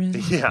Buren.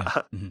 Yeah.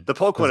 Mhm. The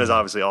Polk one is Doesn't-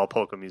 obviously all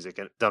polka music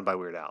and done by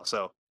Weird Al.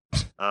 So,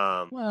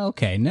 Well,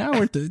 okay. Now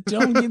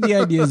don't give the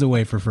ideas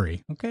away for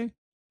free. Okay.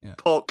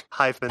 Polk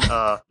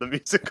the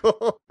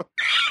musical.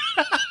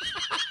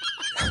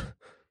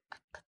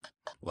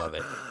 love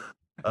it.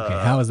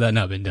 Okay, how has that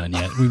not been done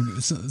yet?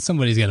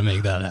 Somebody's got to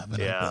make that happen.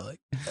 Yeah. I feel like.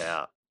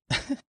 Yeah.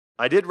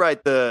 I did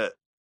write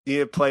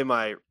you play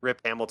my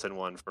Rip Hamilton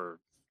one for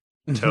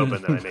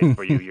Tobin that I made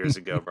for you years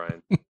ago,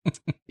 Brian.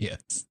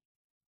 Yes.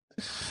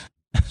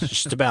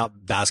 It's just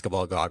about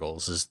basketball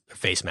goggles, is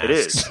face masks. It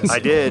is. That's I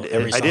did.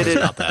 Every I song did is it.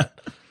 about that.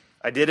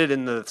 I did it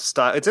in the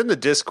style. It's in the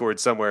Discord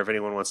somewhere if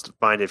anyone wants to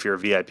find it if you're a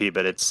VIP,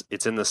 but it's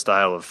in the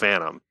style of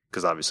Phantom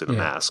because obviously the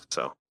mask.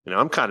 So,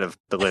 I'm kind of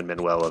the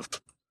Lin-Manuel of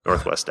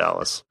Northwest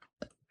Dallas.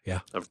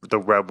 Yeah. Of the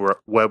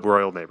Webb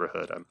Royal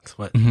neighborhood. I'm That's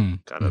what, kind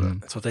of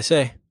that's what they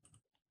say.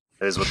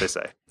 that is what they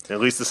say. At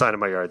least the sign in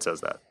my yard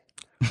says that.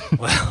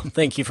 Well,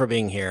 thank you for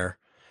being here.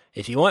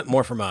 If you want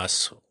more from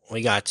us,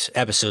 we got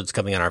episodes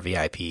coming on our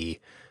VIP.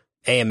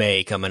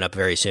 AMA coming up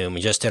very soon. We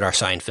just did our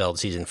Seinfeld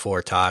season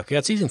 4 talk. We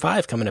got season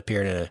 5 coming up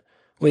here in a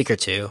week or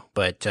two,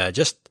 but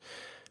just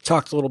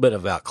talked a little bit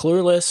about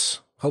Clueless.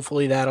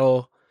 Hopefully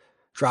that'll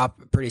drop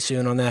pretty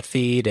soon on that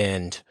feed,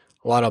 and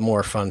a lot of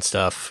more fun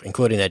stuff,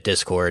 including that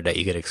Discord that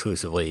you get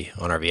exclusively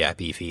on our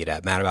VIP feed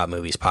at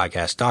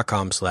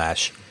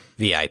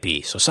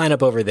madaboutmoviespodcast.com/VIP. So sign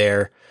up over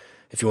there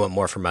if you want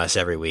more from us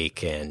every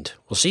week, and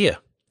we'll see you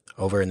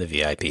over in the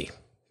VIP.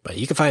 But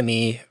you can find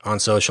me on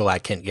social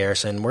at Kent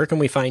Garrison. Where can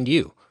we find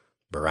you,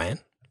 Brian?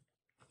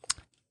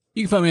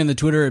 You can find me on the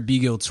Twitter at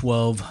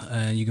bgill12,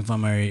 and you can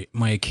find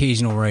my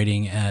occasional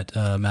writing at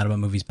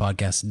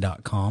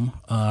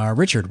madaboutmoviespodcast.com.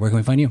 Richard, where can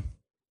we find you?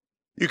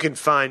 You can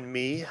find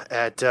me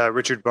at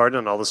Richard Barton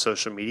on all the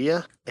social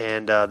media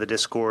and the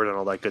Discord and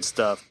all that good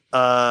stuff.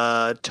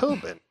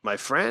 Tobin, my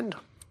friend,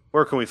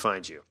 where can we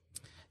find you?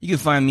 You can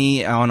find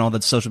me on all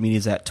the social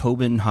medias at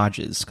Tobin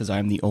Hodges because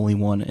I'm the only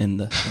one in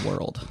the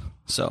world.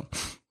 So,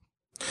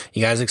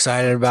 you guys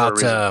excited about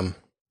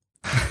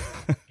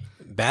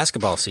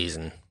basketball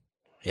season?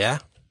 Yeah?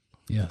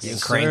 Yes. Getting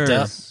cranked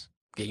up?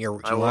 Getting your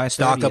July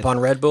stock 30th. up on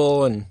Red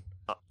Bull? And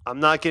I'm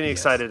not getting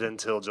excited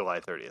until July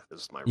 30th.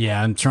 This is my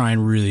Yeah, I'm trying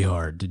really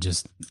hard to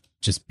just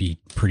be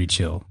pretty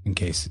chill in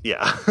case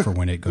Yeah. for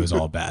when it goes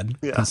all bad.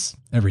 Yeah. 'Cause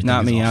everything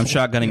not is me. I'm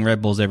awful. shotgunning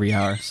Red Bulls every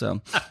hour.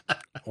 So,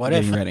 what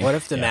if Getting ready.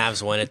 the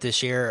Mavs win it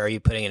this year? Are you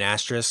putting an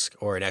asterisk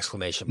or an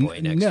exclamation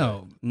point next to it?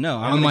 No. no.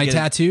 I'm On gonna my get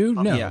tattoo?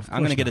 No. Yeah, of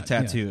I'm going to course get a not.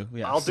 Yeah. tattoo.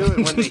 Yeah. I'll do it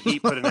when the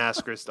Heat put an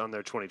asterisk on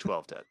their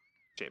 2012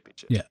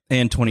 championship. Yeah.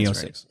 And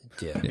 2006.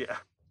 Yeah. Yeah.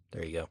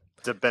 There you go.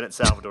 It's a Bennett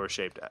Salvador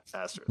shaped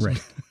asterisk.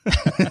 Right.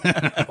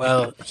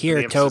 Well, here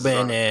The emphasis is Tobin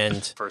on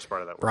and first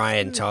part of that word.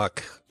 Brian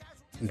talk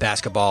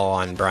basketball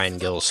on Brian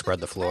Gill's Spread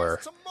the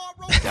Floor.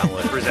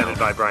 Download it. Presented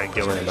by Brian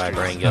Gill. Presented by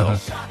Brian Gill.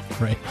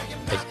 Right.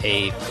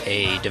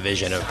 A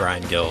division of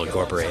Brian Gill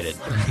Incorporated.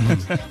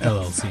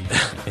 LLC.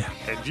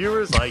 And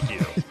viewers like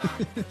you.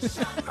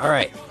 All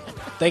right.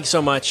 Thanks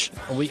so much.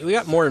 We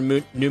got more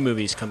new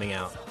movies coming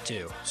out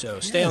too.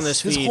 So stay on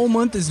this Yes, feed. this whole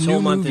month is This new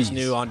whole month is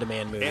movies. new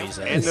on-demand movies.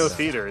 And no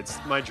theater. It's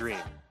my dream.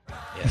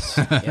 Yes.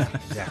 Yeah,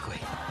 exactly.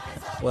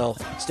 Well,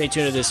 stay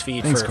tuned to this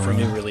feed Thanks, for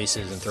Corona. new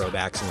releases and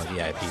throwbacks in the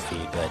VIP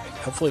feed. But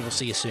hopefully we'll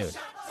see you soon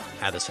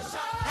at the cinema.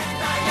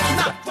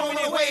 Not throwing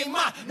away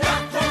my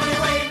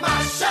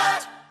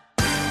shirt.